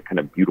we see a kind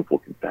of beautiful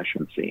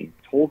confession scene.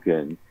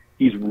 Tolkien,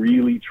 he's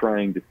really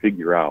trying to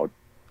figure out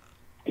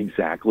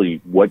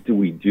exactly what do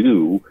we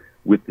do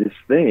with this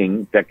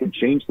thing that can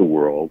change the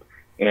world,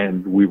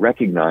 and we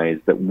recognize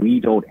that we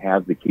don't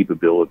have the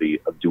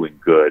capability of doing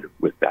good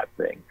with that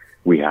thing.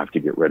 We have to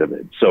get rid of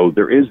it. So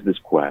there is this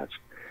quest,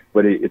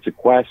 but it's a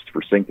quest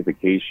for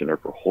sanctification or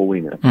for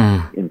holiness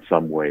in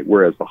some way,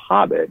 whereas The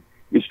Hobbit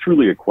is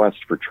truly a quest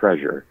for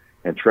treasure,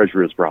 and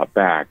treasure is brought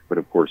back, but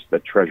of course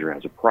that treasure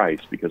has a price,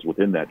 because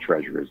within that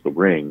treasure is the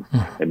ring,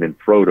 and then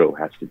Frodo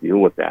has to deal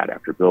with that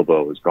after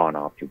Bilbo has gone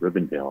off to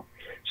Rivendell.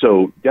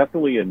 So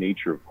definitely a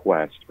nature of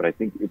quest, but I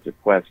think it's a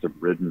quest of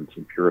riddance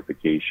and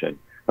purification,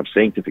 of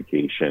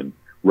sanctification,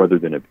 rather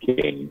than of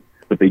gain,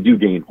 but they do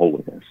gain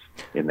holiness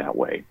in that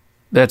way.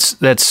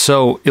 That's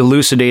so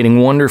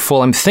elucidating,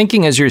 wonderful. I'm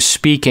thinking as you're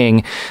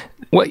speaking,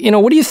 what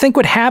do you think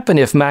would happen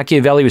if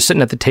Machiavelli was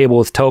sitting at the table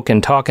with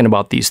Tolkien talking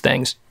about these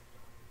things?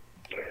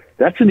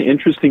 That's an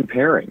interesting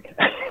pairing.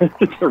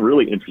 It's a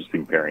really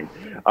interesting pairing.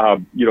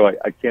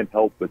 I can't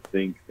help but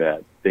think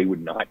that they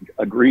would not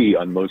agree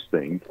on most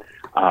things.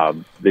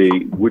 They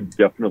would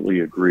definitely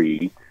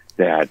agree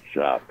that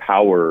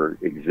power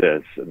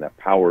exists and that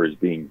power is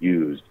being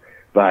used.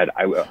 But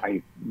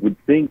I would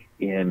think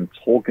in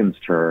Tolkien's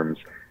terms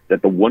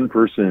that the one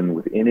person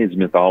within his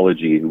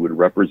mythology who would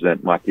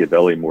represent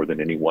Machiavelli more than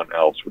anyone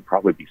else would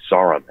probably be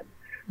Saruman.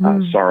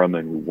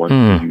 Saruman, who wants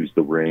to use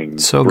the ring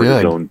for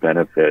his own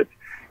benefit.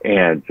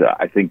 And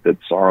I think that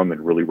Saruman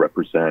really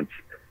represents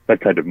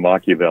that kind of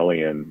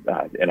Machiavellian,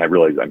 and I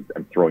realize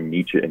I'm throwing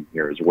Nietzsche in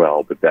here as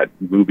well, but that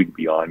moving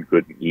beyond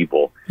good and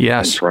evil,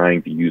 and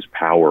trying to use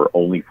power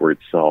only for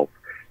itself.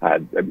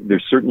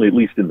 There's certainly, at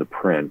least in The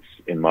Prince,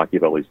 in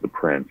Machiavelli's The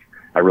Prince,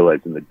 I realize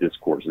in the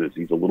discourses,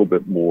 he's a little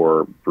bit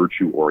more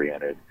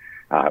virtue-oriented.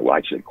 Well,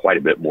 actually, quite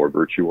a bit more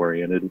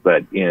virtue-oriented.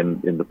 But in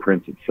The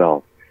Prince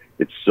itself,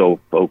 it's so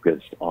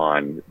focused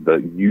on the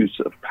use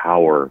of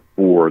power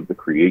for the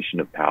creation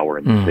of power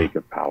and the sake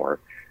of power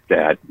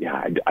that,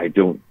 I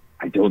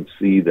don't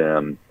see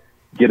them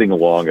getting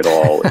along at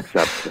all,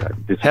 except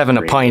having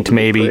a pint,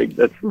 maybe.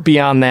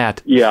 Beyond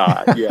that.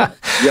 Yeah.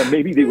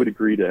 Maybe they would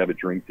agree to have a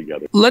drink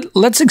together.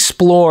 Let's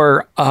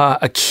explore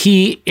a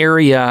key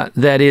area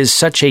that is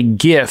such a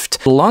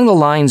gift along the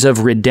lines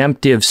of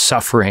redemptive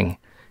suffering.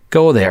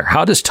 Go there.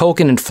 How does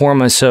Tolkien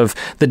inform us of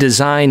the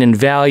design and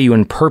value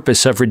and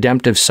purpose of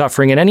redemptive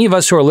suffering? And any of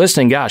us who are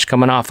listening,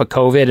 coming off of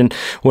COVID,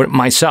 and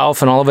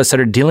myself and all of us that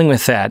are dealing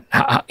with that,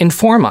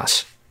 inform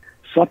us.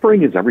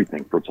 Suffering is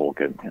everything for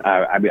Tolkien.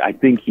 I mean, I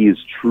think he is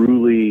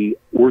truly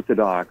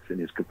orthodox in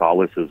his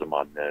Catholicism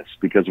on this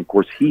because, of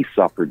course, he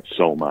suffered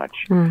so much.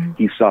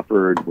 He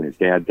suffered when his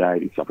dad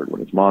died. He suffered when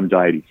his mom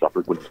died. He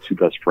suffered when his two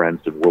best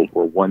friends in World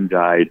War I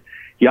died.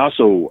 He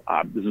also,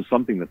 this is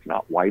something that's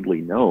not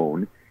widely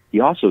known, he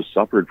also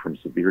suffered from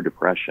severe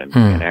depression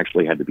and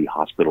actually had to be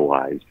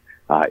hospitalized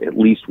at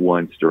least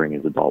once during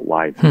his adult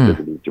life because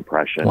of his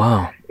depression.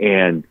 Wow.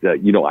 And,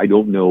 I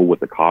don't know what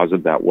the cause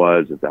of that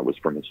was, if that was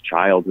from his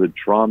childhood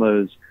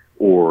traumas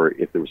or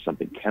if there was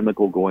something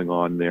chemical going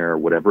on there,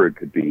 whatever it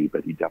could be,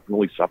 but he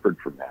definitely suffered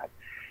from that.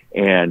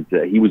 And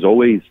he was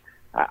always,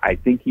 I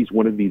think he's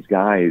one of these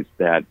guys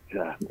that,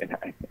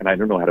 and I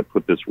don't know how to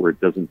put this where it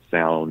doesn't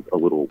sound a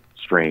little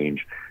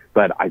strange,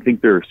 but I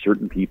think there are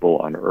certain people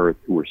on earth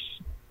who are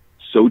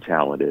so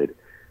talented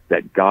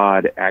that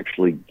God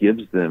actually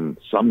gives them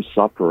some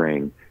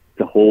suffering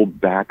to hold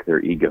back their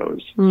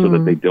egos so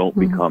that they don't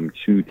become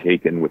too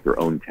taken with their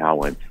own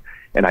talents.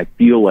 And I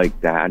feel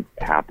like that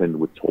happened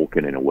with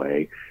Tolkien in a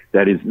way.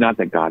 That is not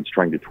that God's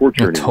trying to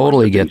torture anyone.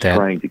 Totally get he's that.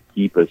 Trying to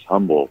keep us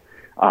humble.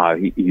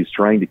 He's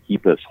trying to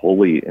keep us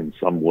holy in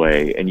some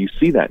way. And you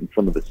see that in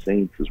some of the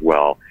saints as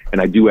well.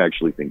 And I do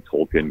actually think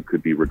Tolkien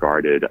could be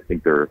regarded. I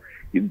think there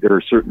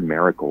are certain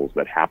miracles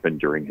that happened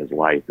during his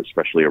life,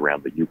 especially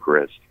around the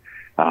Eucharist,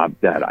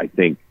 that I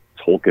think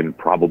Tolkien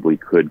probably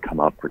could come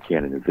up for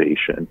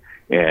canonization,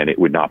 and it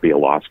would not be a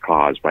lost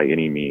cause by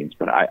any means.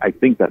 But I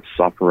think that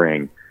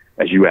suffering,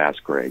 as you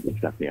asked, Greg and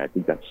Stephanie, I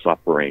think that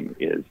suffering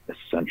is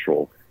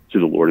essential to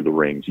the Lord of the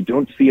Rings. You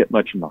don't see it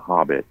much in The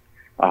Hobbit.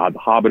 The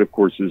Hobbit, of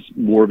course, is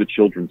more of a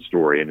children's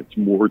story, and it's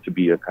more to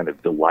be a kind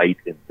of delight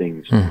in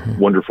things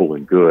wonderful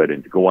and good,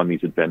 and to go on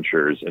these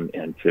adventures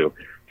and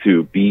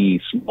to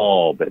be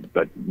small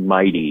but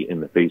mighty in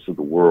the face of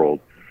the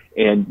world.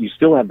 And you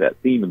still have that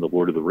theme in The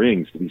Lord of the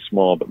Rings, to be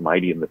small but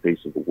mighty in the face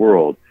of the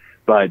world.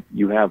 But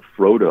you have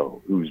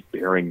Frodo, who's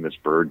bearing this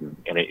burden,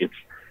 and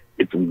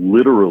it's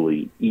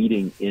literally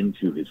eating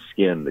into his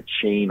skin. The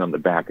chain on the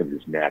back of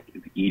his neck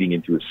is eating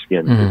into his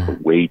skin because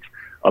the weight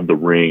of the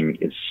ring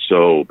is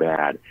so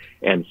bad.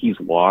 And he's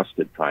lost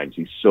at times.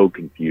 He's so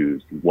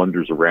confused. He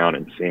wanders around,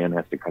 and Sam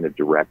has to kind of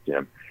direct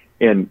him.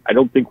 And I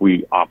don't think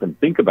we often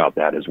think about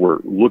that as we're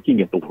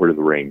looking at The Lord of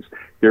the Rings.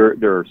 There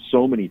are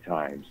so many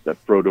times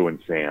that Frodo and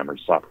Sam are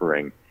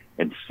suffering,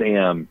 and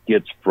Sam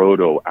gets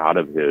Frodo out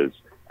of his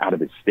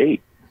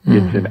state,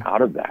 gets him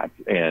out of that,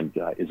 and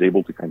is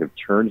able to kind of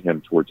turn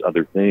him towards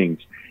other things.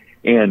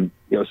 And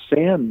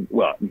Sam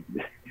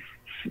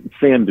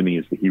to me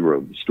is the hero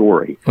of the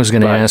story. I was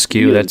going to ask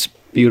you. That's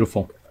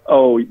beautiful.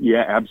 Oh,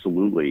 yeah,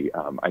 absolutely.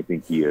 I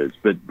think he is.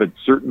 But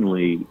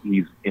certainly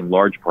he's in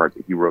large part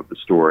the hero of the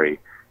story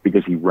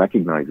because he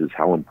recognizes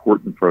how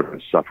important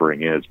Frodo's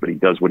suffering is, but he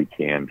does what he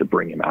can to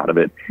bring him out of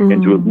it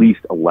and to at least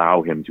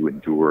allow him to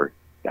endure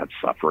that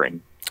suffering.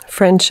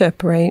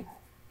 Friendship, right?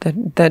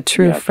 That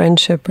true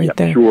friendship right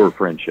there. Pure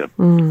friendship.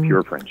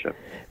 Pure friendship.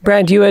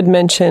 Brad, you had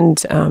mentioned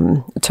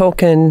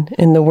Tolkien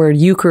in the word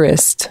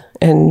Eucharist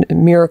and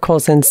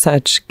miracles and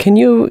such. Can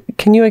you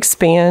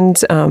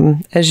expand,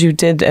 as you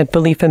did at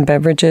Belief in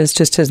Beverages,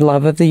 just his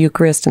love of the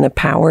Eucharist and the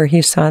power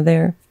he saw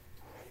there?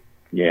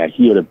 Yeah,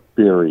 he had a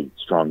very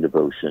strong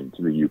devotion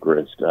to the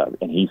Eucharist.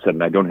 And he said,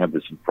 and I don't have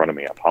this in front of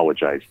me, I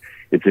apologize,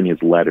 it's in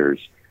his letters,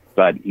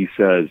 but he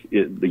says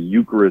the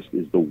Eucharist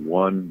is the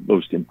one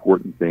most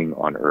important thing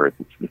on earth.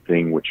 It's the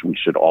thing which we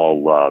should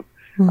all love.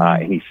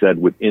 And he said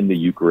within the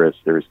Eucharist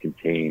there is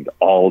contained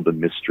all the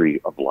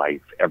mystery of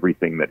life,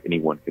 everything that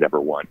anyone could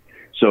ever want.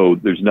 So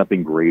there's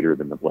nothing greater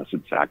than the Blessed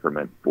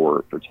Sacrament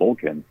for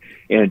Tolkien.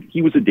 And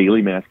he was a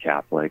daily Mass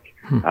Catholic.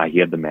 He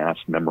had the Mass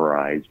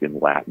memorized in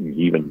Latin.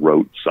 He even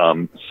wrote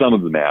some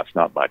of the Mass,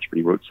 not much, but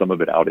he wrote some of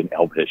it out in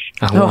Elvish.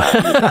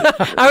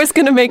 I was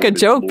going to make a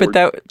joke, but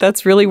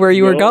that's really where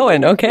you were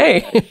going.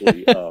 Okay.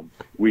 Actually,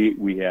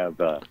 we have,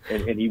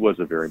 and he was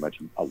very much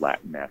a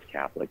Latin Mass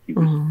Catholic.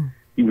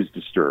 He was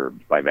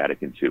disturbed by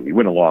Vatican II. He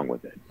went along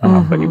with it,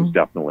 but he was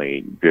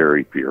definitely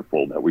very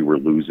fearful that we were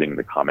losing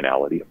the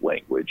commonality of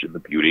language and the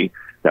beauty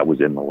that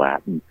was in the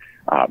Latin.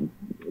 But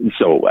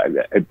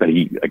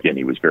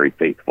he was very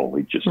faithful.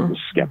 He just was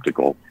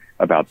skeptical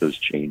about those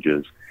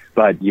changes.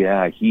 But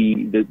yeah,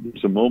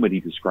 there's a moment he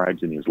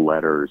describes in his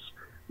letters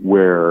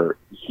where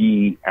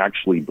he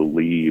actually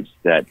believes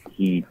that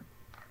he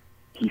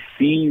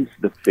sees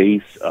the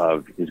face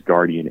of his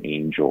guardian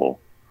angel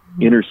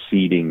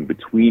interceding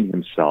between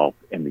himself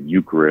and the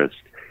Eucharist.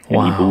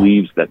 And he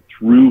believes that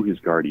through his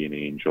guardian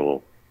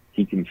angel,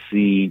 he can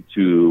see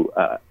to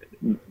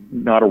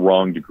not a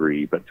wrong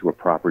degree, but to a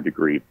proper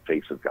degree, the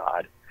face of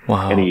God.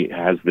 And he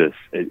has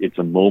it's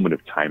a moment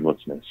of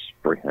timelessness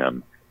for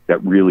him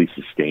that really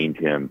sustained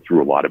him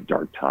through a lot of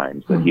dark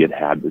times, that he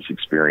had this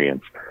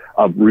experience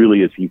of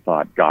really, as he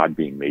thought, God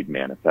being made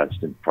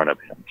manifest in front of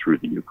him through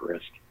the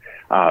Eucharist.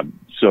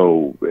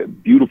 So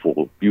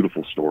beautiful,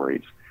 beautiful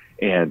stories.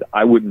 And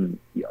I wouldn't,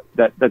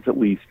 that's at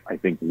least, I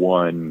think,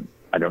 one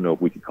I don't know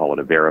if we could call it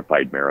a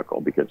verified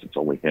miracle because it's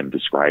only him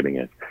describing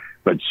it.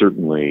 But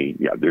certainly,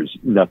 there's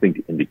nothing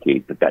to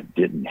indicate that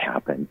didn't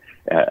happen.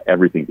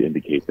 Everything to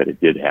indicate that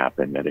it did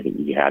happen, that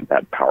he had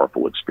that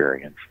powerful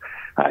experience.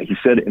 He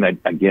said, and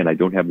I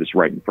don't have this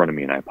right in front of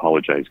me, and I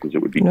apologize because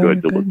it would be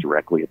good to look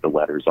directly at the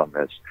letters on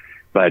this.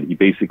 But he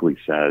basically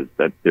says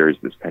that there's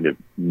this kind of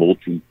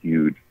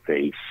multi-hued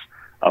face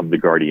of the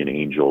guardian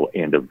angel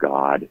and of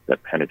God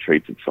that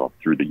penetrates itself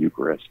through the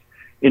Eucharist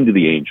into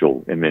the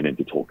angel and then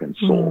into Tolkien's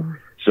soul.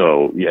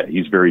 So,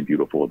 he's very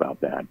beautiful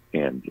about that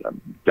and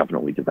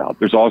definitely devout.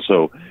 There's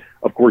also,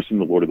 of course, in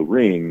The Lord of the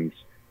Rings,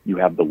 you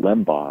have the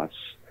lembas,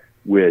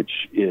 which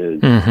is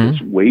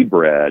this way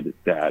bread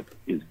that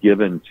is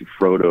given to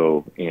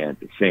Frodo and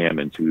to Sam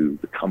and to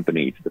the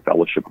company, to the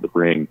Fellowship of the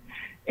Ring.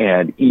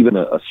 And even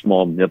a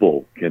small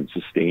nibble can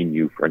sustain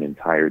you for an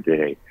entire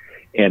day.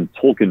 And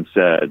Tolkien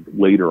said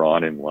later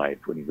on in life,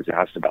 when he was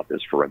asked about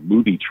this for a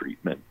movie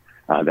treatment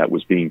that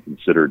was being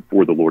considered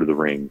for The Lord of the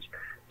Rings,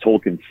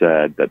 Tolkien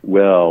said that,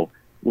 well,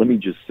 let me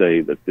just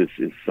say that this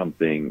is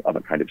something of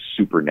a kind of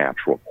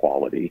supernatural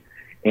quality,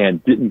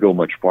 and didn't go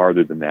much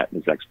farther than that in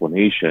his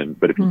explanation.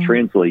 But if you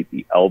translate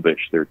the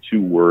Elvish, there are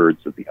two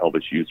words that the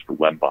Elvish use for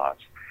lembas,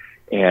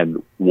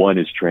 and one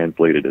is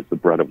translated as the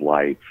bread of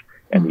life,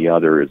 and the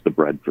other is the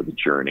bread for the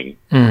journey.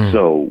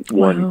 So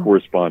one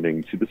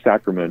corresponding to the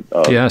sacrament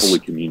of Holy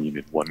Communion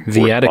and one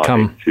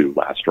corresponding to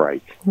last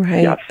rites.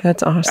 Right, yes,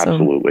 that's awesome.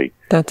 Absolutely.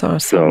 That's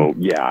awesome.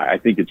 So, I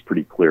think it's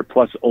pretty clear.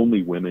 Plus,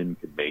 only women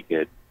can make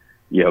it,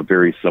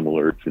 very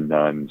similar to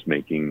nuns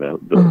making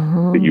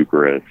the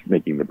Eucharist,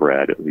 making the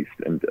bread at least.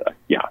 And,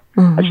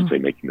 I should say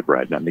making the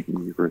bread, not making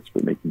the Eucharist,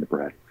 but making the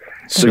bread.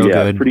 So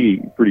good.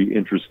 Pretty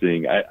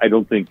interesting. I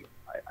don't think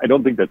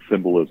that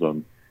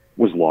symbolism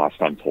was lost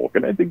on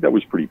Tolkien. I think that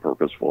was pretty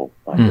purposeful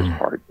on his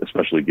part,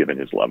 especially given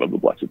his love of the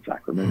Blessed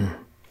Sacrament.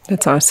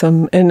 That's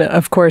awesome. And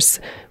of course,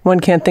 one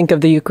can't think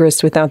of the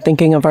Eucharist without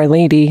thinking of Our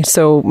Lady.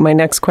 So my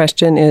next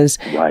question is,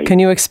 can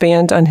you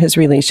expand on his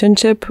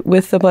relationship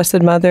with the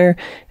Blessed Mother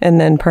and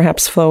then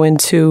perhaps flow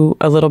into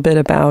a little bit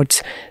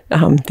about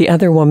the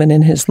other woman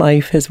in his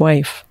life, his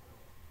wife?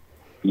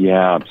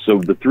 Yeah. So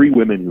the three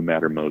women who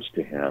matter most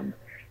to him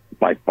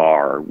by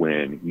far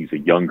when he's a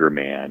younger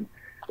man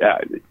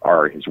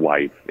are his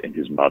wife and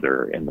his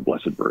mother and the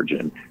Blessed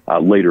Virgin.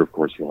 Later, of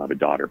course, he'll have a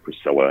daughter,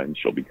 Priscilla, and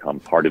she'll become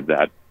part of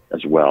that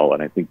as well.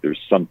 And I think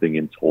there's something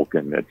in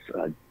Tolkien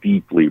that's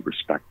deeply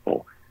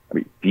respectful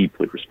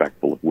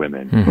of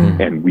women.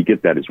 And we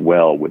get that as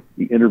well with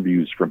the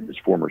interviews from his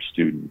former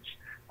students.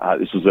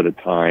 This was at a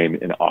time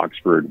in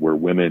Oxford where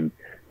women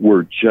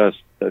were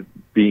just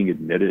being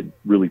admitted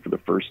really for the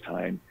first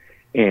time.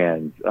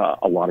 And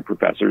a lot of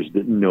professors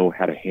didn't know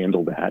how to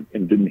handle that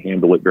and didn't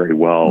handle it very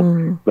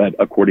well. But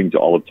according to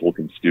all of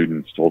Tolkien's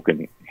students,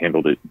 Tolkien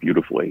handled it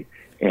beautifully.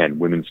 And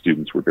women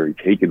students were very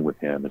taken with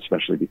him,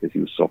 especially because he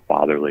was so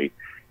fatherly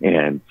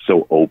and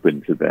so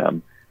open to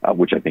them,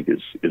 which I think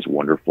is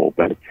wonderful.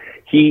 But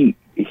he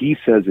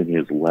says in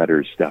his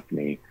letters,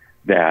 Stephanie,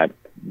 that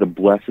the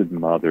Blessed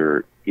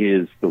Mother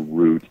is the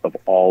root of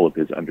all of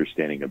his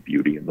understanding of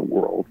beauty in the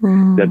world,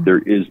 that there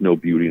is no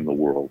beauty in the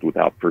world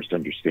without first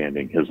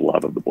understanding his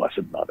love of the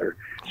Blessed Mother.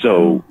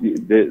 So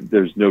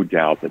there's no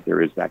doubt that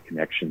there is that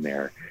connection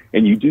there.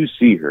 And you do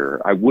see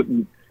her. I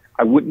wouldn't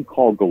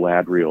call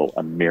Galadriel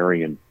a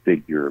Marian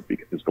figure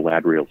because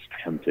Galadriel's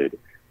tempted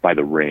by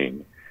the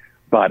ring,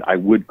 but I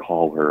would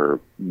call her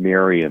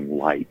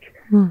Marian-like.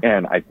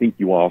 And I think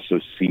you also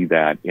see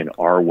that in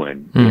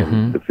Arwen,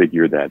 in the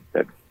figure that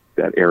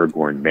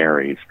Aragorn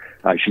marries.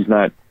 She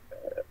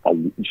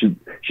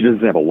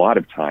doesn't have a lot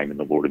of time in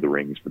The Lord of the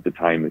Rings, but the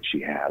time that she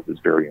has is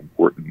very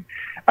important.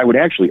 I would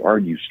actually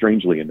argue,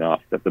 strangely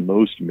enough, that the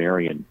most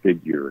Marian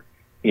figure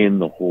in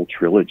the whole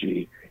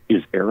trilogy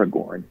is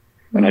Aragorn.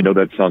 And I know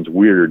that sounds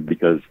weird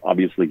because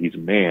obviously he's a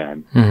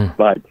man,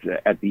 but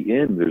at the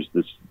end, there's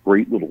this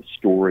great little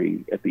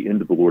story at the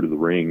end of The Lord of the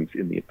Rings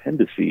in the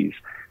appendices.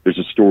 There's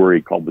a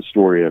story called The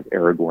Story of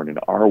Aragorn and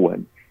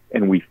Arwen.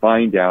 And we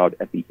find out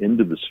at the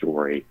end of the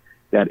story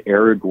that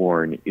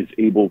Aragorn is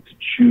able to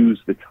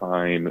choose the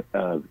time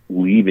of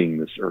leaving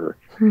this earth.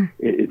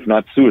 It's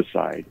not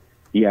suicide.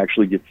 He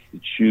actually gets to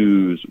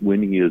choose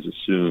when he is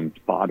assumed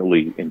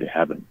bodily into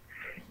heaven.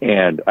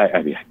 And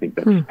I think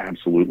that's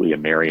absolutely a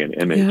Marian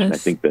image. Yes. And I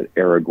think that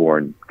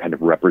Aragorn kind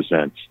of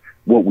represents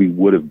what we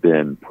would have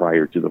been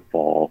prior to the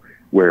fall,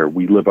 where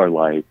we live our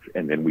life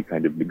and then we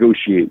kind of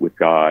negotiate with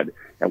God.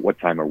 At what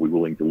time are we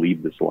willing to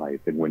leave this life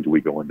and when do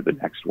we go into the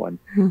next one?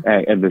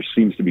 And there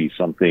seems to be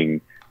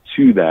something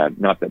to that,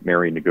 not that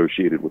Mary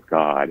negotiated with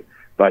God,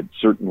 but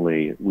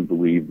certainly we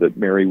believe that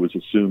Mary was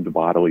assumed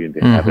bodily into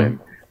heaven.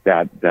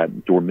 That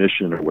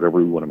dormition or whatever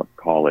we want to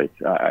call it,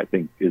 I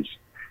think is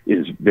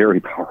very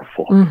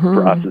powerful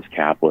for us as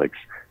Catholics.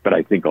 But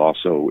I think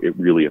also it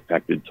really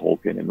affected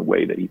Tolkien in the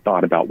way that he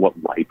thought about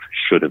what life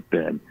should have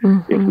been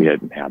if we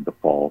hadn't had the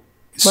fall.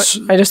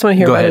 I just want to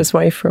hear about his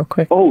wife real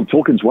quick. Oh,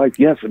 Tolkien's wife.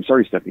 Yes, I'm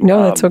sorry, Stephanie.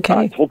 No, that's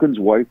okay. Tolkien's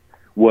wife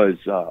was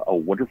a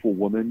wonderful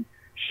woman.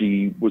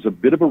 She was a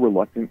bit of a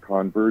reluctant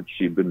convert.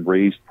 She had been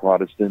raised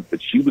Protestant,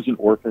 but she was an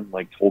orphan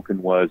like Tolkien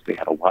was. They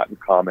had a lot in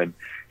common.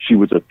 She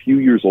was a few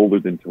years older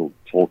than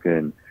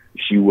Tolkien.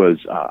 She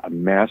was a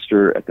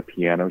master at the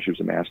piano. She was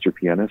a master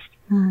pianist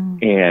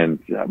and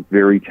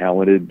very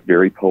talented,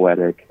 very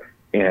poetic.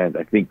 And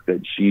I think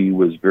that she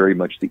was very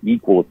much the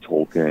equal of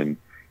Tolkien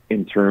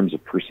in terms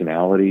of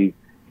personality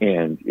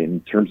and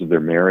in terms of their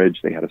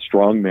marriage. They had a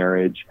strong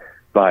marriage,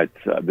 but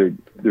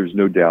there's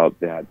no doubt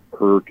that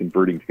her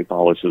converting to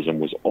Catholicism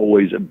was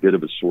always a bit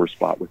of a sore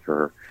spot with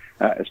her.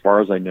 As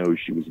far as I know,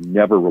 she was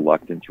never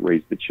reluctant to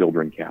raise the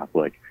children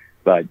Catholic,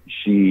 but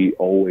she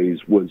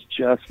always was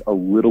just a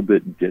little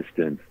bit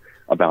distant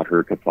about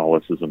her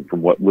Catholicism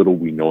from what little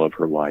we know of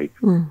her life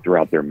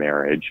throughout their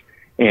marriage.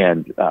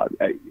 And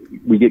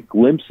we get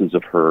glimpses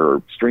of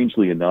her,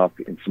 strangely enough,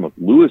 in some of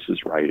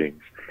Lewis's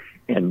writings.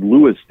 And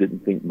Lewis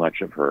didn't think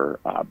much of her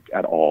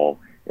at all,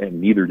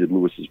 and neither did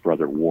Lewis's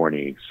brother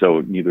Warnie.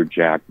 So neither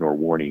Jack nor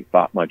Warnie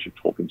thought much of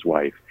Tolkien's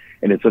wife.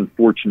 And it's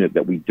unfortunate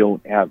that we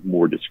don't have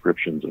more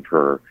descriptions of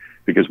her,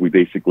 because we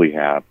basically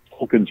have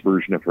Tolkien's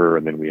version of her,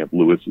 and then we have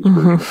Lewis's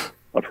version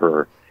of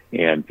her,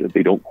 and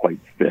they don't quite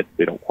fit.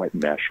 They don't quite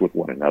mesh with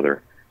one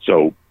another.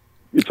 So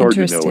it's hard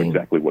to know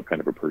exactly what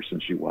kind of a person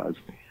she was.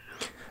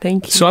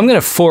 Thank you. So I'm going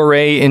to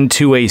foray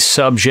into a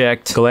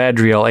subject,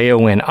 Galadriel,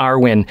 Éowyn,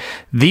 Arwen.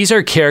 These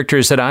are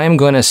characters that I am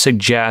going to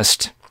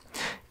suggest,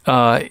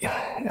 I'm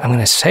going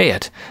to say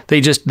it,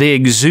 they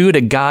exude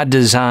a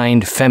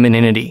God-designed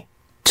femininity.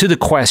 To the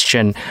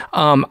question,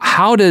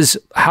 how does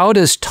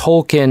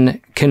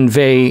Tolkien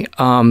convey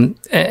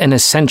an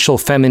essential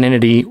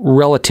femininity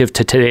relative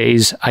to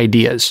today's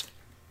ideas?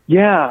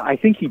 Yeah, I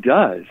think he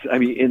does. I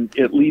mean,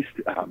 at least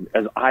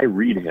as I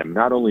read him,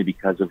 not only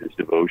because of his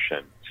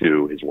devotion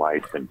to his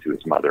wife and to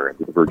his mother and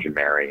to the Virgin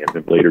Mary, and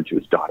then later to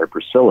his daughter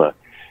Priscilla,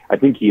 I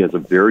think he has a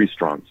very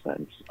strong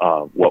sense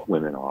of what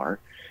women are.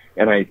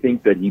 And I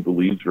think that he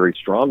believes very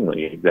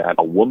strongly that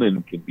a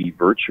woman can be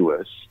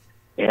virtuous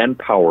and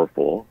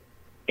powerful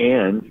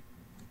and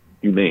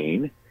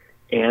humane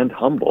and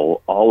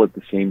humble all at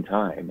the same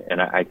time.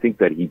 And I think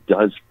that he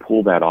does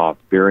pull that off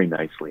very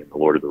nicely in The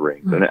Lord of the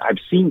Rings. And I've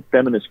seen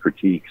feminist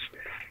critiques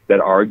that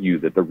argue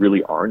that there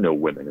really are no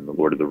women in The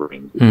Lord of the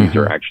Rings. That these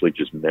are actually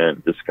just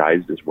men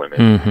disguised as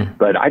women.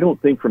 But I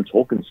don't think from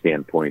Tolkien's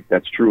standpoint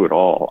that's true at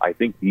all. I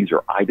think these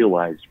are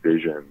idealized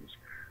visions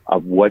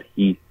of what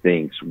he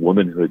thinks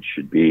womanhood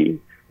should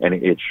be. And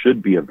it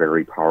should be a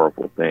very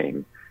powerful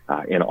thing.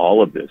 In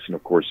all of this. And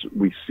of course,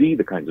 we see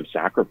the kinds of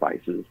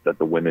sacrifices that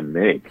the women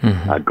make.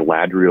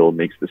 Galadriel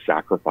makes the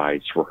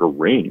sacrifice for her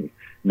ring,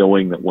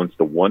 knowing that once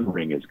the One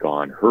Ring is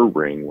gone, her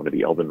ring, one of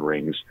the Elven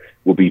rings,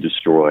 will be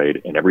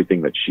destroyed, and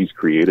everything that she's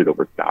created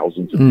over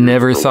thousands of years.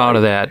 Never thought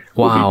of that.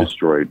 Wow. Will be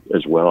destroyed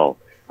as well.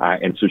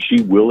 And so she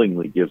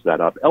willingly gives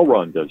that up.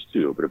 Elrond does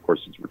too, but of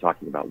course, since we're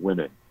talking about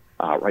women,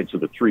 right? So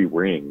the three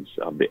rings,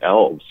 the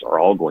elves are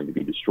all going to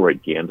be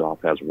destroyed.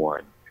 Gandalf has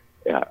one.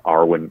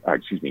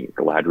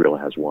 Galadriel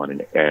has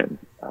one, and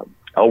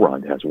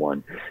Elrond has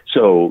one.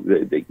 So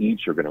they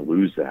each are going to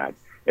lose that.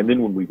 And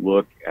then when we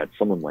look at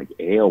someone like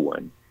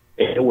Éowyn,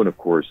 of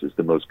course, is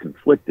the most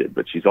conflicted,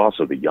 but she's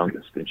also the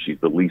youngest, and she's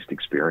the least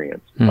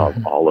experienced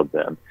of all of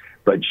them.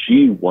 But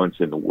she wants,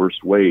 in the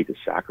worst way, to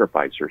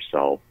sacrifice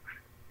herself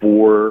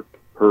for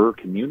her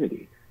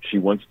community. She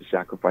wants to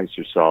sacrifice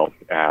herself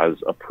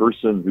as a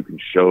person who can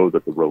show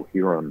that the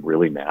Rohirrim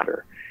really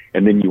matter.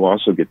 And then you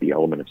also get the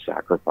element of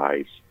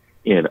sacrifice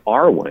in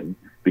Arwen,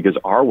 because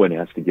Arwen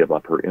has to give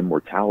up her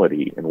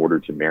immortality in order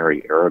to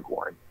marry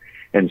Aragorn.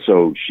 And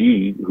so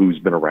she, who's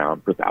been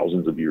around for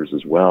thousands of years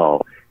as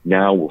well,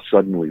 now will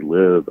suddenly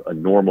live a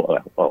normal,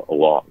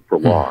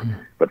 long.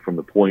 But from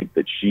the point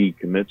that she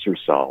commits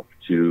herself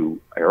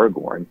to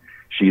Aragorn,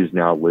 she is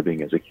now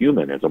living as a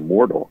human, as a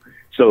mortal.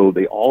 So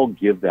they all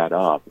give that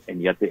up,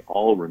 and yet they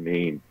all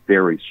remain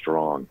very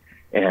strong.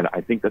 And I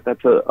think that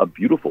that's a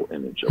beautiful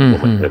image of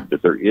womanhood,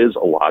 that there is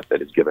a lot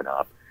that is given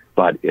up,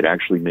 but it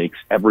actually makes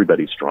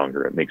everybody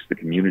stronger. It makes the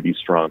community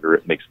stronger.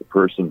 It makes the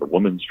person, the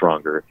woman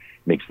stronger.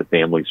 It makes the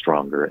family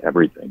stronger,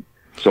 everything.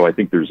 So I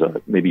think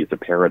maybe it's a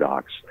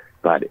paradox,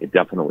 but it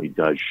definitely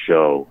does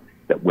show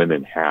that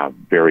women have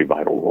very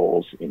vital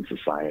roles in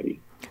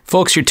society.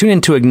 Folks, you're tuned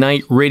into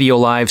Ignite Radio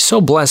Live.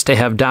 So blessed to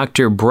have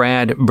Dr.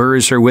 Brad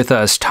Birzer with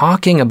us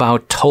talking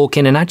about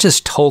Tolkien, and not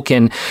just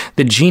Tolkien,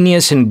 the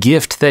genius and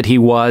gift that he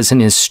was in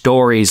his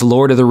stories,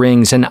 Lord of the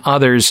Rings and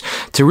others,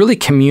 to really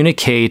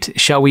communicate,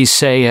 shall we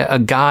say, a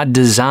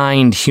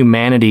God-designed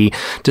humanity,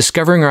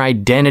 discovering our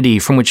identity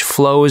from which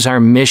flows our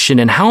mission,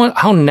 and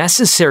how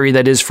necessary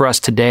that is for us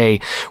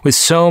today with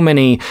so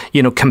many,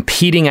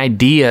 competing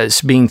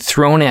ideas being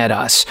thrown at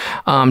us,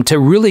 to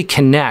really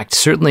connect,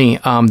 certainly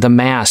the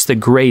mass, the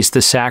grace,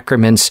 the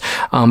sacraments,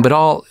 but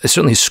all,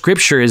 certainly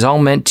Scripture is all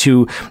meant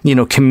to,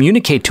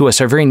 communicate to us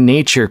our very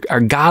nature,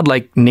 our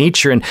godlike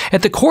nature. And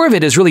at the core of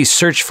it is really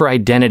search for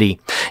identity.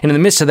 And in the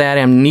midst of that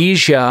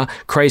amnesia,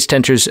 Christ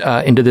enters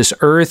into this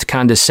earth,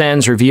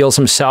 condescends, reveals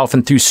himself,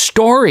 and through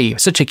story,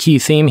 such a key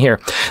theme here,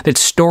 that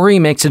story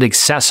makes it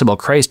accessible.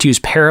 Christ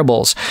used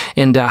parables,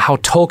 and how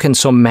Tolkien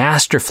so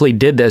masterfully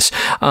did this.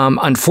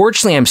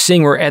 Unfortunately, I'm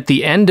seeing we're at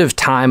the end of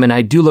time, and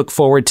I do look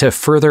forward to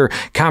further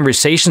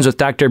conversations with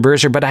Dr.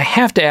 Berzer, but I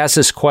have to ask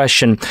this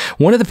question.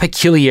 One of the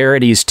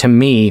peculiarities to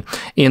me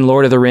in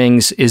Lord of the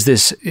Rings is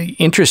this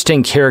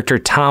interesting character,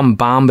 Tom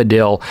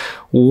Bombadil.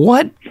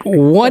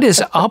 What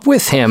is up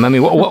with him? I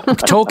mean,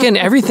 Tolkien,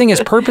 everything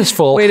is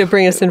purposeful. Way to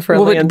bring us in for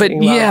a landing.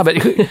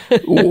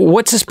 But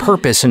what's his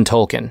purpose in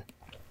Tolkien?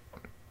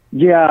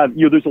 Yeah,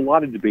 there's a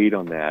lot of debate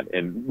on that,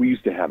 and we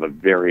used to have a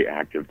very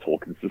active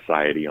Tolkien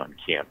Society on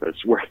campus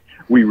where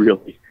we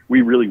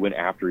really went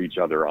after each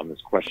other on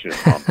this question of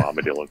Tom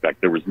Bombadil. In fact,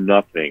 there was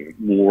nothing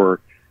more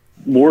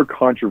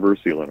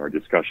controversial in our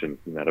discussions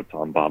than that of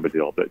Tom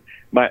Bombadil.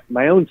 But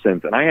my own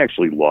sense, and I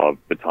actually love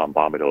the Tom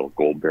Bombadil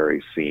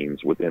Goldberry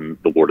scenes within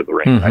The Lord of the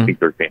Rings. I think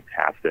they're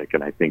fantastic,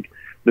 and I think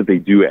that they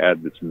do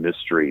add this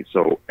mystery.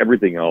 So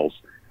everything else,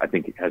 I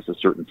think it has a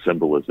certain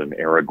symbolism.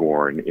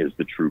 Aragorn is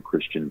the true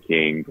Christian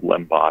king.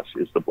 Lembas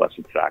is the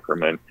Blessed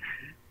Sacrament.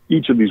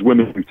 Each of these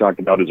women we've talked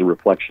about is a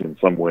reflection in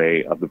some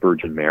way of the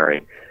Virgin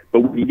Mary.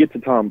 But when you get to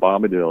Tom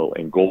Bombadil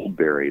and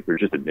Goldberry, they're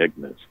just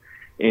enigmas.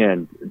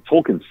 And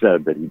Tolkien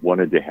said that he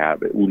wanted to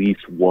have at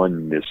least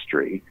one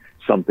mystery,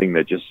 something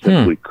that just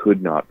simply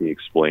could not be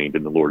explained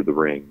in The Lord of the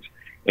Rings.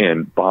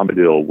 And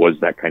Bombadil was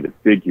that kind of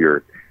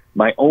figure.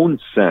 My own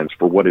sense,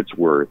 for what it's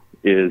worth,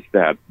 is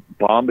that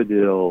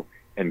Bombadil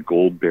and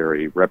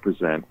Goldberry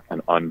represent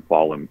an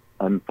unfallen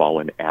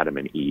Adam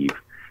and Eve.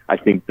 I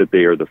think that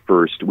they are the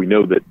first. We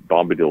know that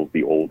Bombadil is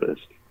the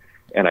oldest,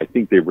 and I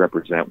think they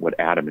represent what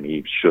Adam and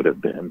Eve should have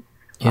been.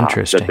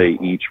 Interesting. That they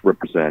each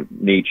represent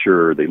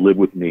nature. They live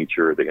with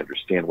nature. They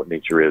understand what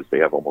nature is. They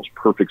have almost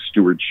perfect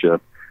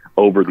stewardship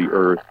over the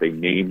earth. They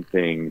name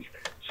things.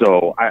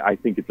 So I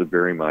think it's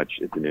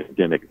an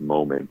Edenic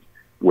moment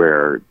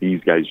where these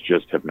guys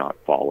just have not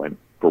fallen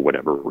for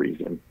whatever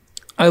reason.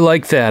 I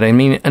like that. I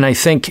mean, and I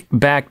think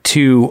back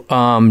to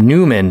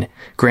Newman,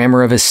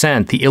 Grammar of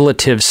Assent, the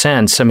illative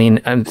sense. I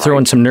mean, I'm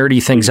throwing some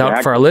nerdy things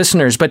out for our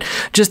listeners, but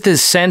just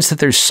this sense that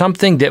there's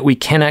something that we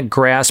cannot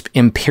grasp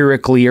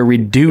empirically or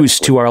reduce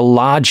to our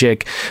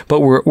logic, but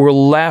we're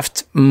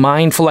left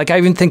mindful. Like I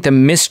even think the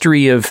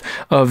mystery of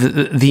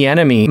the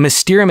enemy,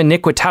 Mysterium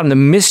Iniquitatum, the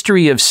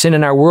mystery of sin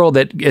in our world,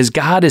 that as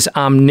God is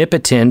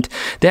omnipotent,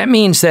 that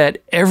means that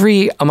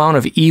every amount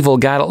of evil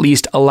God at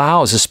least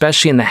allows,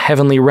 especially in the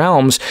heavenly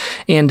realms.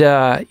 And,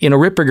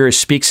 Ripperger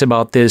speaks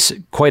about this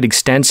quite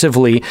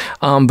extensively,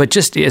 but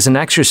just as an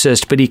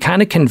exorcist, but he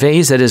kind of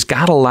conveys that as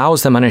God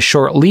allows them on a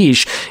short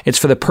leash, it's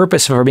for the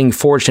purpose of our being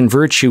forged in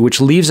virtue, which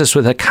leaves us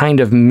with a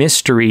kind of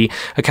mystery,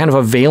 a kind of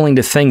a veiling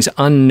to things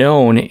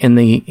unknown in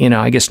the,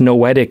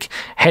 noetic,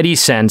 heady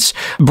sense.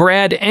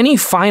 Brad, any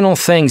final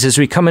things as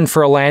we come in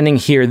for a landing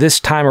here this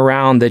time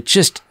around that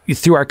just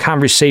through our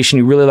conversation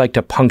you really like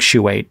to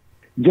punctuate?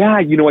 Yeah,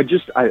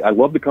 I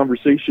love the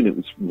conversation. It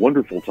was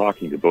wonderful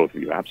talking to both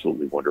of you.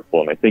 Absolutely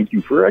wonderful. And I thank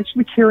you for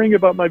actually caring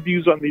about my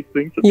views on these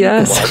things.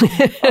 Yes.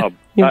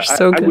 You're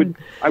so good.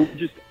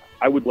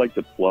 I would like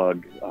to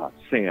plug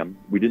Sam.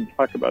 We didn't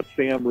talk about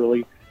Sam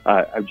really.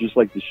 I'd just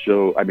like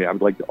to I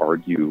would like to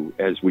argue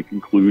as we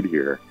conclude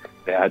here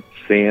that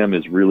Sam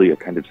is really a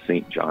kind of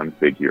St. John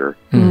figure.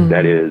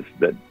 That is,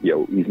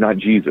 he's not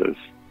Jesus.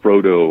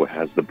 Frodo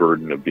has the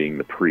burden of being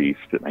the priest.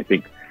 And I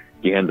think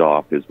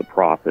Gandalf is the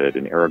prophet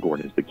and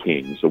Aragorn is the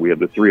king. So we have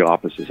the three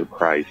offices of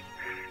Christ.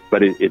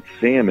 But it's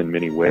Sam in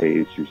many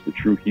ways who's the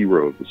true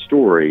hero of the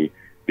story,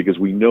 because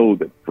we know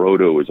that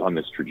Frodo is on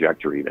this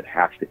trajectory that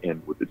has to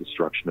end with the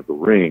destruction of the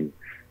ring.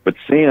 But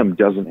Sam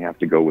doesn't have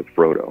to go with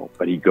Frodo,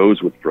 but he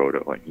goes with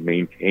Frodo and he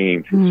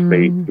maintains his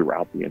faith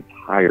throughout the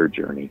entire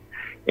journey.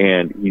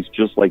 And he's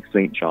just like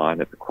St. John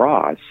at the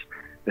cross.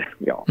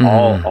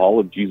 All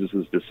of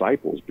Jesus'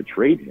 disciples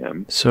betrayed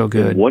him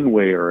in one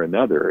way or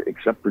another,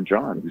 except for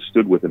John, who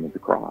stood with him at the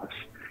cross.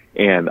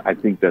 And I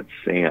think that's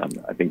Sam.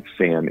 I think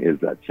Sam is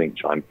that St.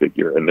 John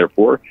figure. And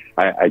therefore,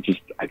 I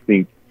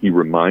think he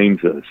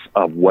reminds us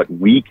of what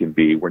we can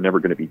be. We're never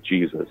going to be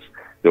Jesus,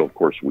 though, of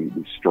course, we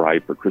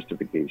strive for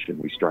Christification.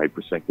 We strive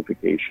for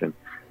sanctification.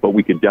 But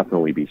we can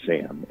definitely be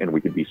Sam, and we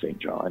can be St.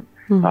 John.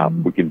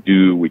 We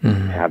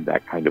can have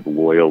that kind of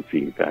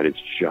loyalty that is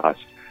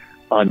just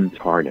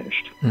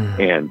untarnished.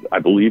 And I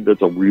believe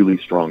that's a really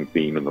strong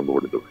theme in The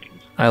Lord of the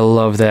Rings. I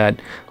love that.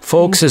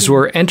 Folks, as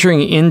we're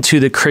entering into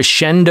the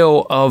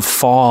crescendo of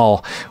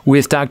fall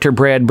with Dr.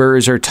 Brad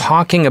Birzer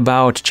talking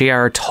about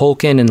J.R.R.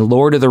 Tolkien and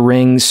Lord of the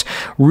Rings,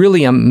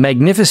 really a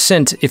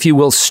magnificent, if you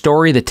will,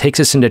 story that takes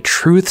us into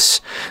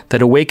truths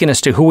that awaken us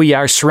to who we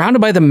are, surrounded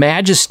by the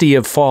majesty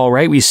of fall,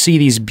 right? We see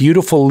these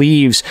beautiful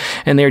leaves,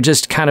 and they're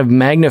just kind of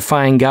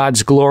magnifying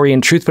God's glory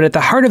and truth. But at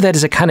the heart of that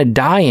is a kind of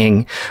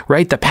dying,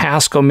 right? The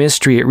Paschal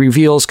mystery. It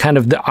reveals kind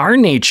of our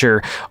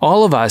nature.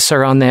 All of us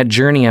are on that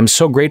journey. I'm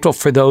so grateful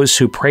for those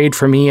who prayed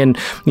for me and,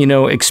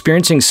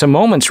 experiencing some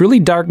moments, really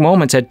dark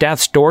moments at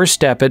death's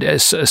doorstep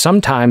at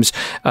sometimes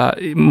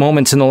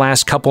moments in the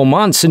last couple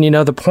months. And,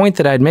 the point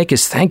that I'd make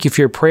is thank you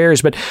for your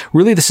prayers. But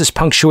really, this is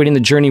punctuating the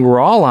journey we're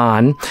all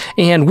on,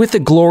 and with the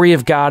glory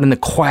of God and the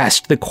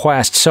quest.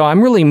 So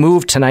I'm really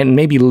moved tonight, and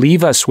maybe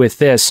leave us with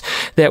this,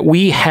 that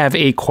we have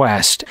a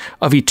quest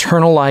of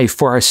eternal life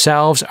for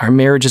ourselves, our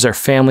marriages, our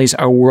families,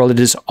 our world. It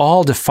is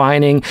all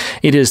defining.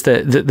 It is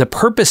the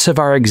purpose of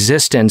our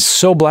existence.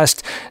 So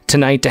blessed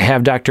tonight to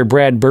have Dr.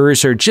 Brad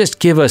Birzer just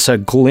give us a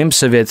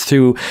glimpse of it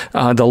through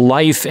the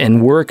life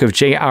and work of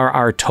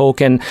J.R.R.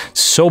 Tolkien.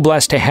 So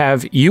blessed to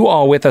have you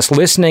all with us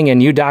listening,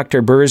 and you,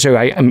 Dr. Birzer.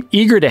 I am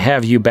eager to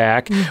have you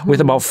back with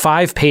about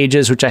 5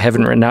 pages, which I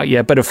haven't written out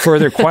yet, but of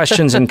further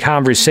questions and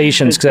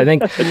conversations, because I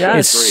think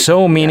it's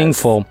so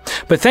meaningful.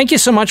 But thank you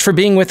so much for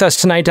being with us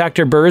tonight,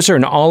 Dr. Birzer,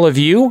 and all of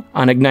you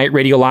on Ignite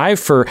Radio Live.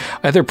 For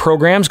other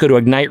programs, go to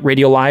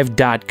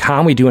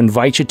igniteradiolive.com. We do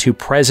invite you to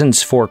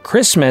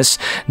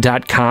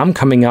presentsforchristmas.com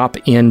coming up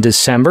in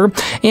December.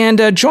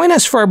 And join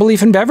us for our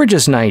Belief in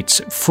Beverages nights,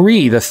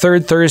 free, the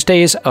third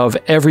Thursdays of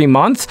every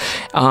month.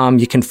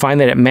 You can find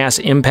that at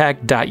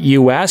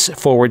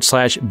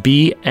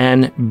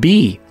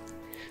massimpact.us/BNB.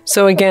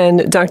 So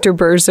again, Dr.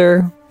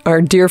 Birzer, our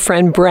dear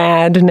friend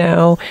Brad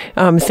now,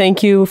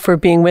 thank you for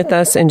being with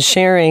us and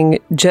sharing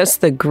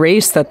just the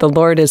grace that the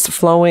Lord is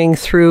flowing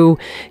through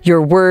your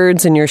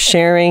words and your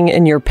sharing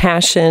and your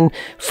passion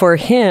for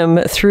Him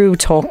through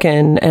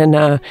Tolkien.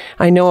 And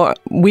I know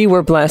we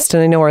were blessed,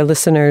 and I know our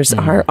listeners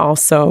are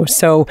also.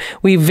 So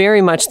we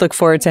very much look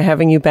forward to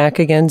having you back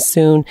again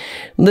soon.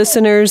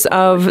 Listeners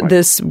of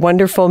this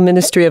wonderful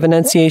ministry of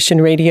Annunciation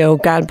Radio,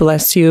 God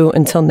bless you.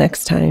 Until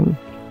next time.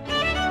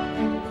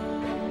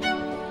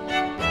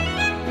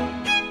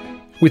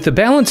 With the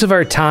balance of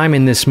our time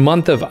in this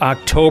month of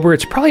October,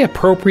 it's probably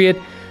appropriate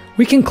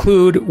we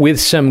conclude with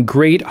some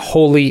great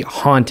holy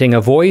haunting, a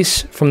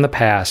voice from the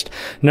past.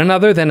 None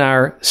other than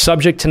our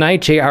subject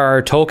tonight,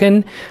 J.R.R.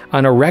 Tolkien,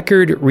 on a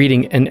record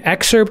reading an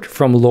excerpt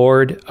from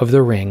Lord of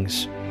the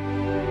Rings.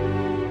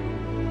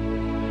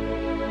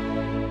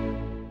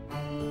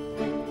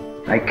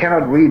 I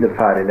cannot read the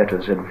fiery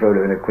letters, said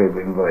Frodo in a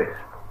quavering voice.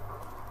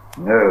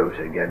 No,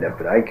 said Gandalf,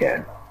 but I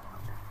can.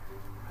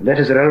 The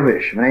letters are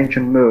Elvish, of an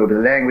ancient mode, the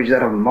language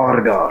that of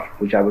Mordor,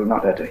 which I will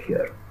not utter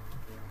here.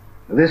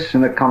 This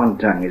in the common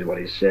tongue is what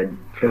is said,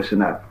 close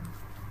enough.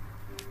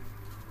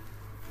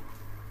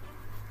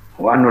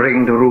 One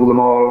ring to rule them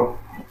all,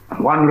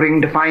 one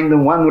ring to find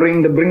them, one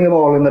ring to bring them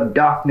all, in the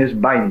darkness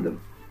bind them.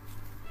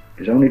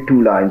 It is only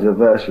 2 lines of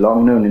verse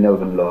long known in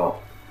elven lore.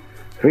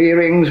 3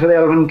 rings for the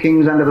elven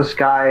kings under the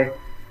sky,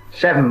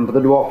 7 for the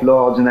dwarf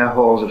lords in their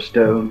halls of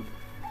stone,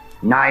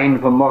 9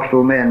 for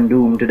mortal men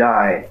doomed to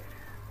die,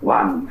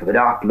 1 for the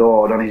Dark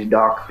Lord on his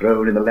dark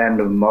throne in the land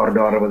of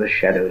Mordor where the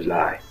shadows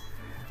lie.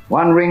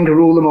 1 ring to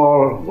rule them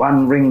all,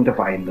 1 ring to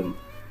find them,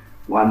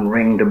 1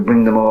 ring to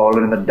bring them all,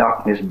 and in the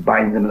darkness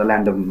bind them in the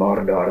land of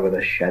Mordor where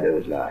the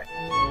shadows lie.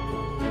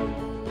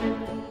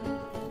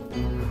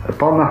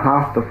 Upon the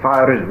hearth the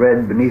fire is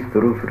red, beneath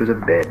the roof it is a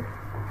bed.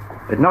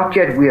 But not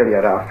yet weary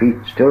are our feet,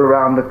 still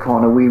round the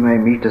corner we may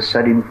meet a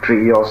sudden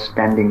tree or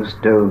standing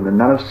stone that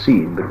none have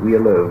seen but we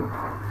alone.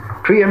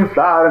 Tree and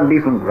flower and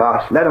leaf and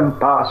grass, let them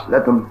pass,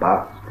 let them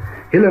pass.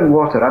 Hill and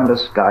water under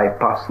sky,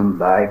 pass them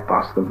by,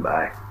 pass them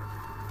by.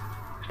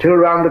 Still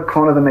round the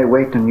corner they may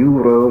wait a new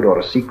road or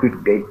a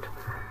secret gate,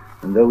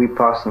 and though we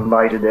pass them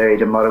by today,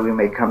 tomorrow we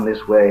may come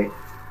this way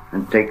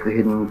and take the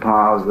hidden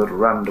paths that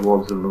run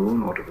towards the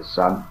moon or to the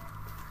sun.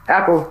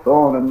 Apple,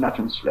 thorn, and nut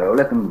and sloe,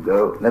 let them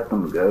go, let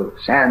them go.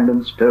 Sand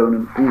and stone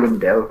and pool and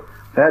dell,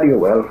 fare you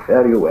well,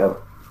 fare you well.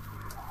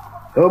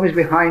 Home is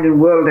behind and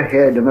world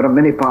ahead, and there are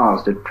many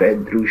paths to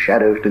tread through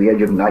shadows to the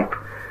edge of night,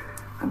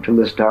 until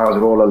the stars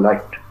are all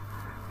alight.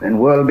 Then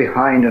world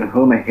behind and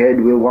home ahead,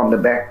 we'll wander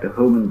back to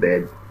home and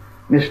bed.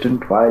 Mist and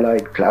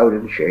twilight, cloud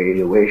and shade,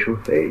 away shall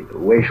fade,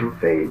 away shall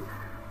fade.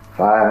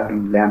 Fire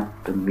and lamp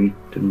and meat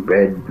and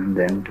bread, and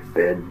then to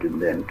bed, and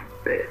then to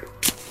bed.